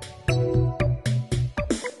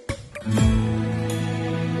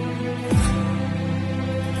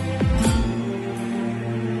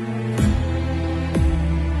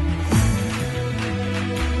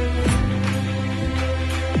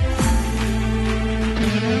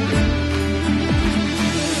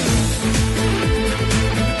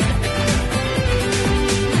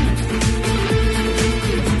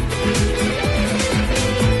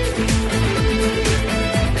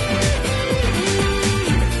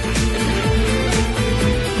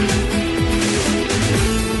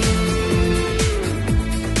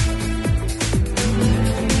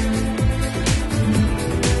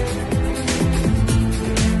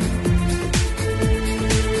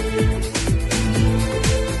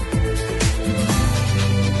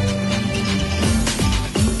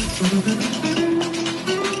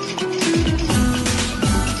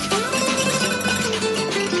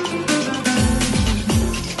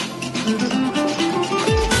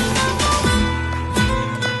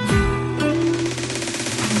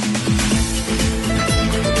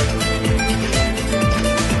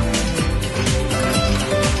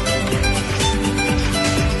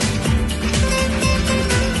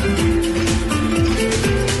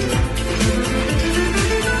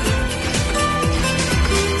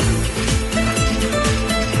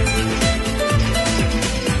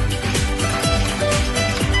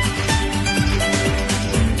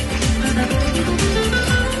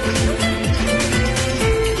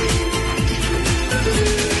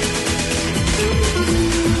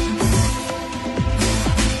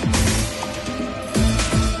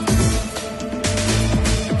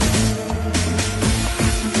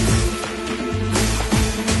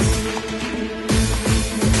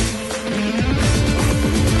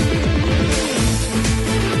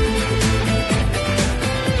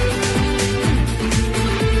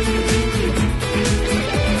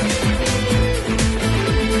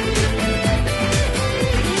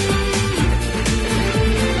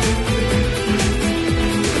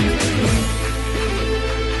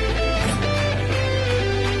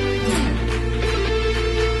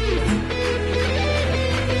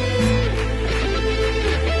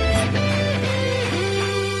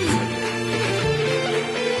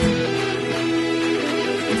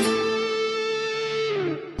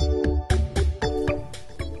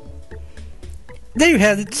 There you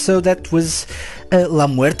had it. So that was La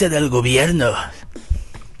Muerte del Gobierno.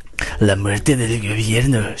 La Muerte del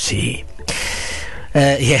Gobierno, sí.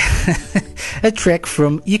 Yeah, a track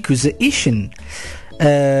from Yakuza Ishin.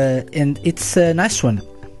 And it's a nice one.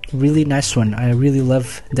 Really nice one. I really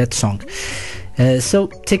love that song. So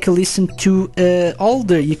take a listen to all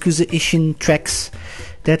the Yakuza Ishin tracks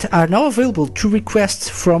that are now available to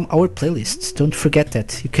request from our playlists. Don't forget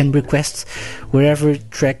that. You can request wherever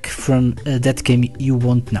track from that game you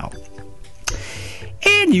want now.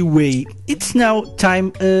 Anyway, it's now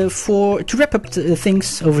time to wrap up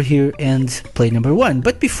things over here and play number one.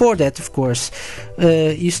 But before that, of course,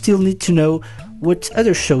 you still need to know what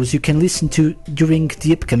other shows you can listen to during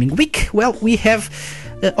the upcoming week. Well, we have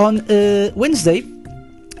on Wednesday,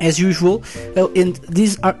 as usual, and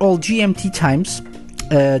these are all GMT times.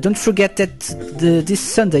 Don't forget that this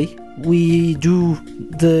Sunday we do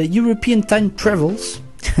the European time travels,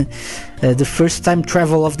 the first time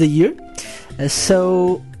travel of the year.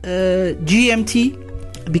 So GMT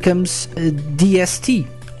becomes DST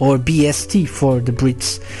or BST for the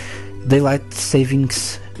Brits, Daylight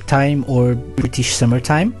Savings Time or British Summer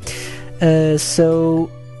Time. So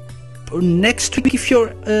next week, if you're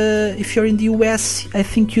in the US, I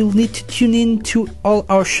think you'll need to tune in to all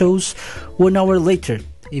our shows 1 hour later,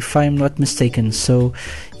 if I'm not mistaken. So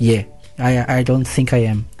yeah, I don't think I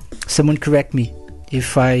am. Someone correct me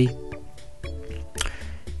if I'm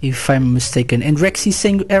mistaken. And Rexy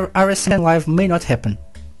saying RSN Live may not happen.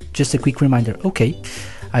 Just a quick reminder. Okay,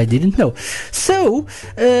 I didn't know. So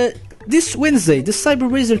this Wednesday, the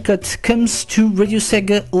Cyber Razor Cut comes to Radio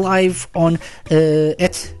Sega live on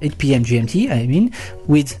at 8 p.m. GMT, I mean,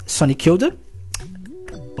 with Sonic Yoda.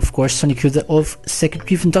 Of course, Sonic Yoda of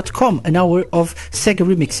SegaDriven.com, an hour of Sega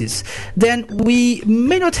remixes. Then we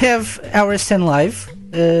may not have RSN Live.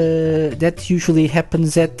 That usually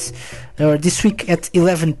happens this week at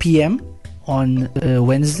 11 p.m. on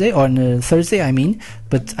Thursday, I mean,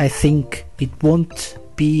 but I think it won't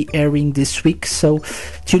be airing this week, so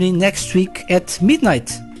tune in next week at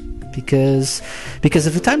midnight because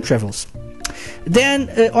of the time travels. Then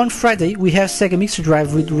on Friday we have Sega Mixer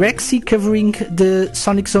Drive with Rexy covering the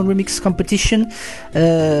Sonic Zone Remix competition,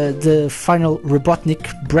 the final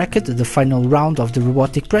Robotnik bracket, the final round of the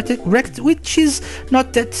Robotnik bracket, which is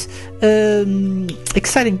not that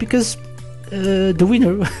exciting because the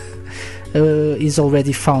winner is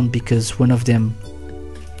already found because one of them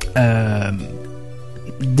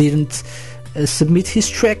didn't submit his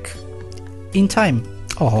track in time.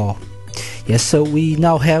 Oh. Yes, so we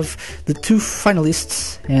now have the two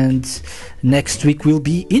finalists, and next week will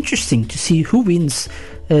be interesting to see who wins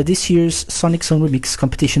this year's Sonic Zone Remix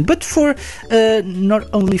competition. But for not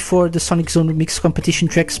only for the Sonic Zone Remix competition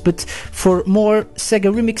tracks, but for more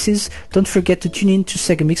Sega remixes, don't forget to tune in to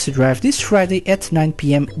Sega Mixer Drive this Friday at 9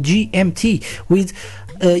 p.m. GMT with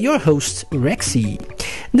your host Rexy.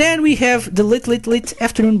 Then we have the late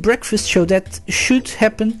afternoon breakfast show that should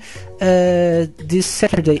happen this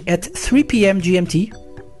Saturday at 3 p.m. GMT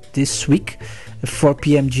this week, 4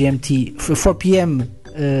 p.m. GMT, 4 p.m.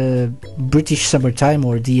 British Summertime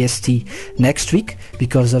or DST next week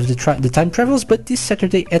because of the time travels, but this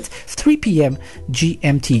Saturday at 3 p.m.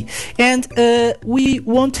 GMT. And we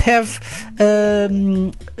won't have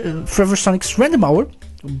Forever Sonic's Random Hour,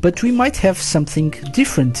 but we might have something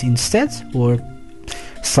different instead, or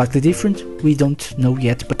slightly different, we don't know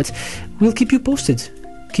yet, but we'll keep you posted.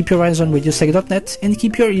 Keep your eyes on RadioSega.net and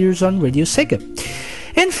keep your ears on Radio Sega.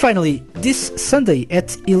 And finally, this Sunday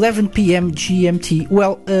at 11 p.m. GMT,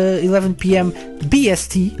 11 p.m.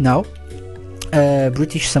 BST now,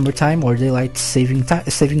 British Summertime or Daylight Savings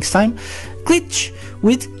Time, Glitch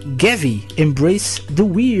with Gavi, Embrace the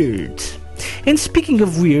Weird. And speaking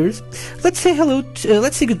of weird, let's say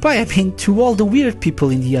goodbye, to all the weird people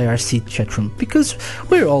in the IRC chat room, because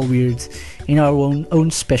we're all weird in our own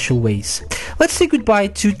special ways. Let's say goodbye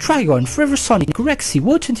to Trigon, Forever Sonic, Rexy,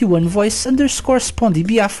 Wo21, Voice _Spondy,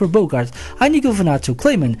 Biafra, Bogart, Inigo Venato,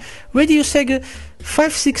 Clayman, Radio Sega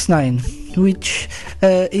 569, which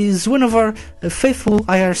is one of our faithful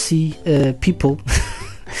IRC people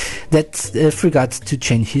that forgot to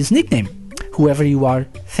change his nickname. Whoever you are,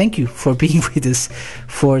 thank you for being with us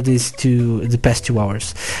for the past 2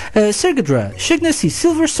 hours. Sergadra, Shagnassi,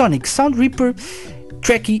 Silver Sonic, Sound Reaper,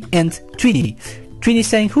 Trekkie, and Tweenie. Tweenie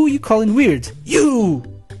saying, who you calling weird? You!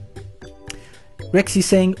 Rexy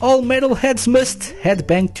saying, all metalheads must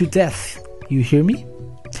headbang to death. You hear me?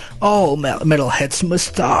 All metalheads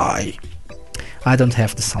must die. I don't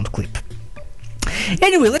have the sound clip.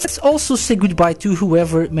 Anyway, let's also say goodbye to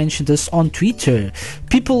whoever mentioned us on Twitter.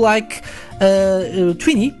 People like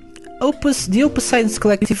Tweenie, Opus, the Opus Science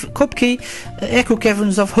Collective, Kopke, Echo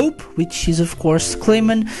Caverns of Hope, which is of course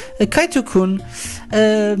Clayman, Kaito-kun,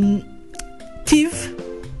 Tiv,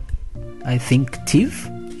 I think Tiv,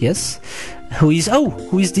 yes, who is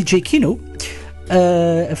DJ Kino,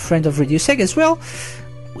 a friend of Radio Sega as well.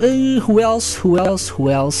 Who else?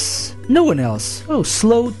 No one else. Oh,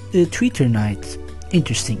 Slow Twitter Night.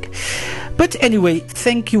 Interesting. But anyway,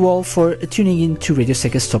 thank you all for tuning in to Radio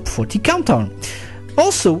Sega's Top 40 Countdown.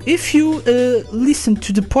 Also, if you listen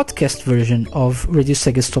to the podcast version of Radio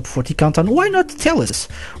Sega's Top 40 Countdown, why not tell us?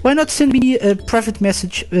 Why not send me a private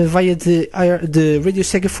message via the Radio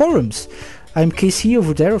Sega forums? I'm KC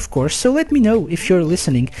over there, of course, so let me know if you're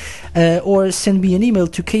listening. Or send me an email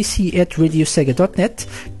to kc@radiosega.net.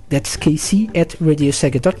 That's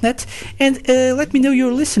kc@radiosega.net. And let me know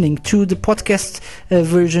you're listening to the podcast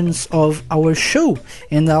versions of our show.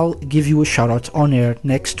 And I'll give you a shout out on air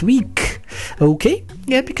next week. Okay?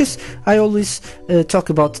 Yeah, because I always talk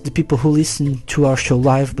about the people who listen to our show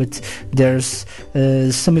live, but there's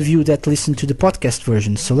some of you that listen to the podcast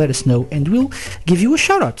version. So let us know and we'll give you a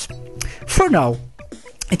shout out. For now,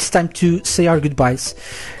 it's time to say our goodbyes.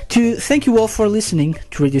 To thank you all for listening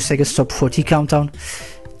to Radio Sega's Top 40 Countdown.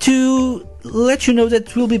 To let you know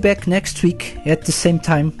that we'll be back next week at the same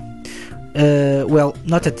time. Well,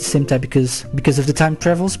 not at the same time because of the time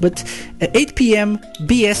travels, but 8 p.m.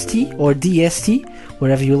 BST or DST,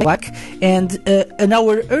 wherever you like, and an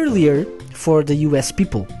hour earlier for the US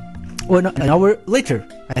people. Or no, an hour later,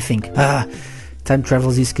 I think. Time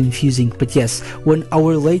travels is confusing, but yes, 1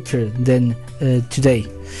 hour later than today.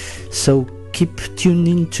 So keep tuned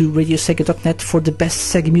in to RadioSega.net for the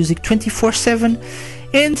best Sega music 24/7.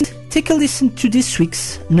 And take a listen to this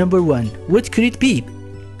week's number one. What could it be?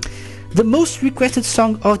 The most requested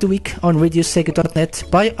song of the week on RadioSega.net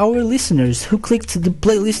by our listeners who clicked the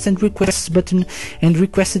playlist and requests button and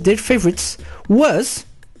requested their favorites was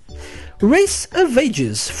Race of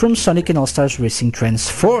Ages from Sonic and All-Stars Racing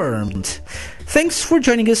Transformed. Thanks for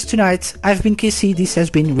joining us tonight. I've been KC, this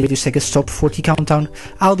has been Radio Sega's Top 40 Countdown.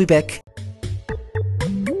 I'll be back.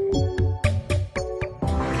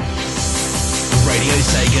 Radio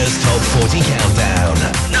Sega's Top 40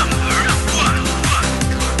 Countdown. Number 1.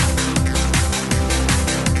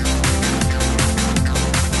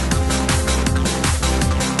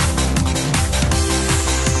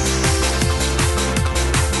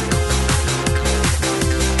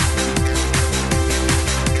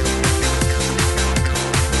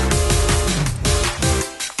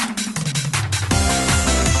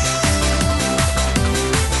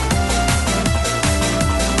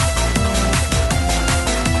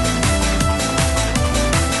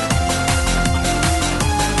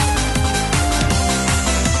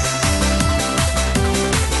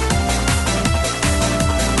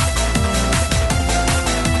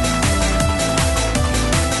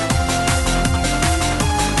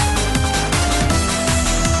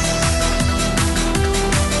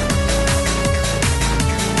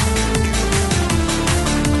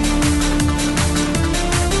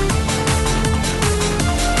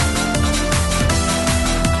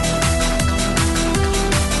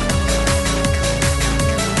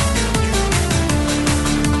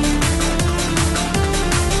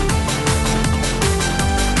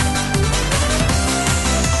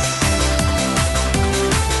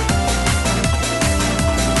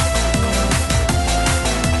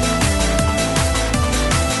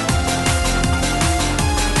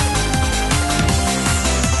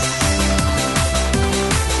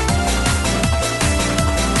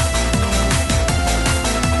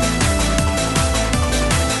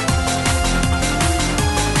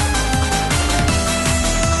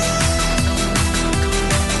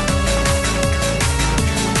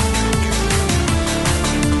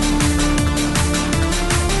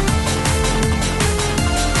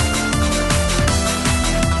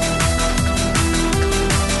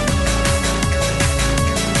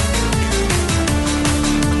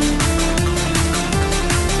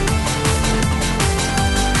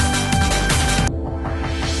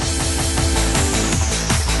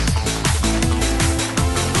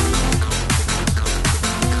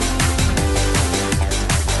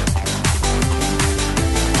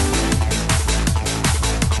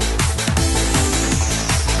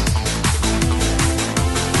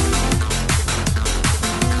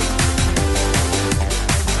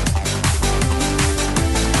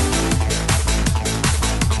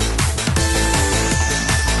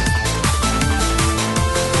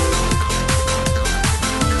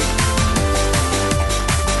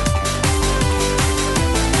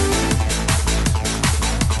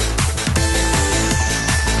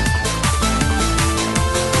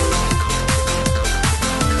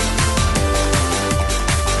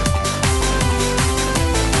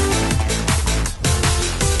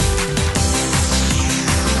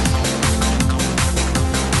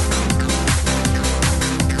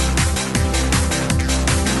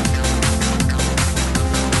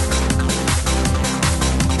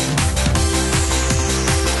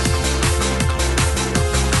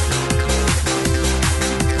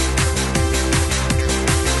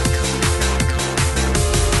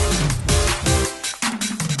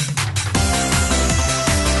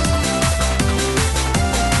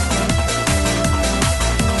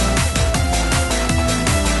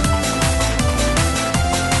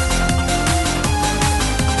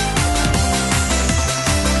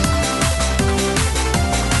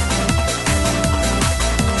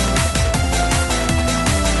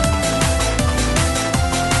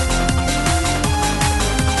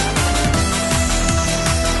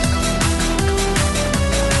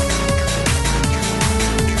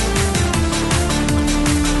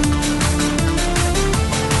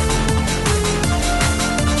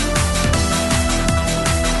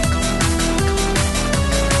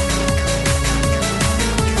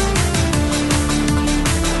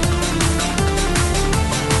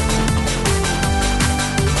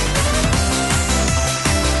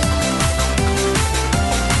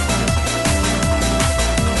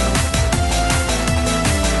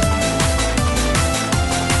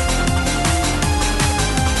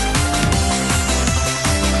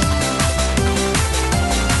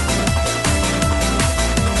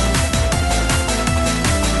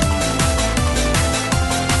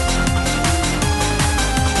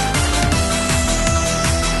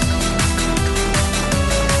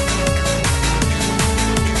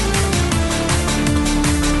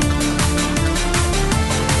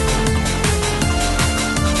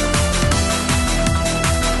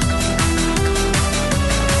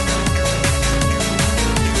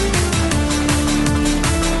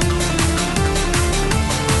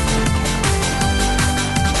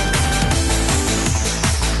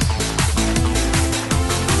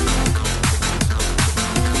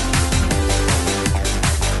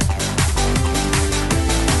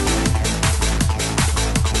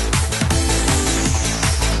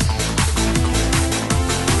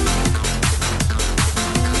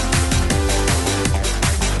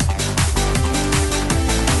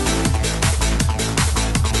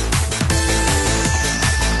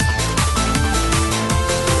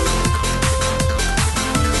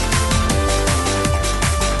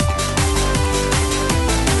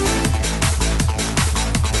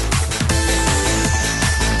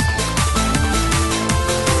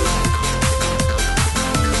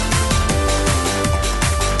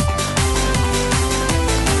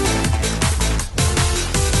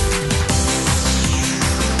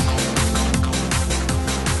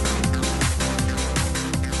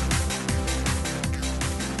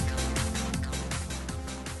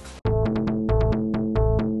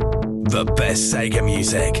 The best Sega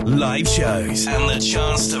music, live shows, and the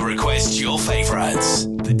chance to request your favorites.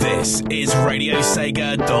 This is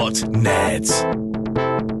RadioSega.net.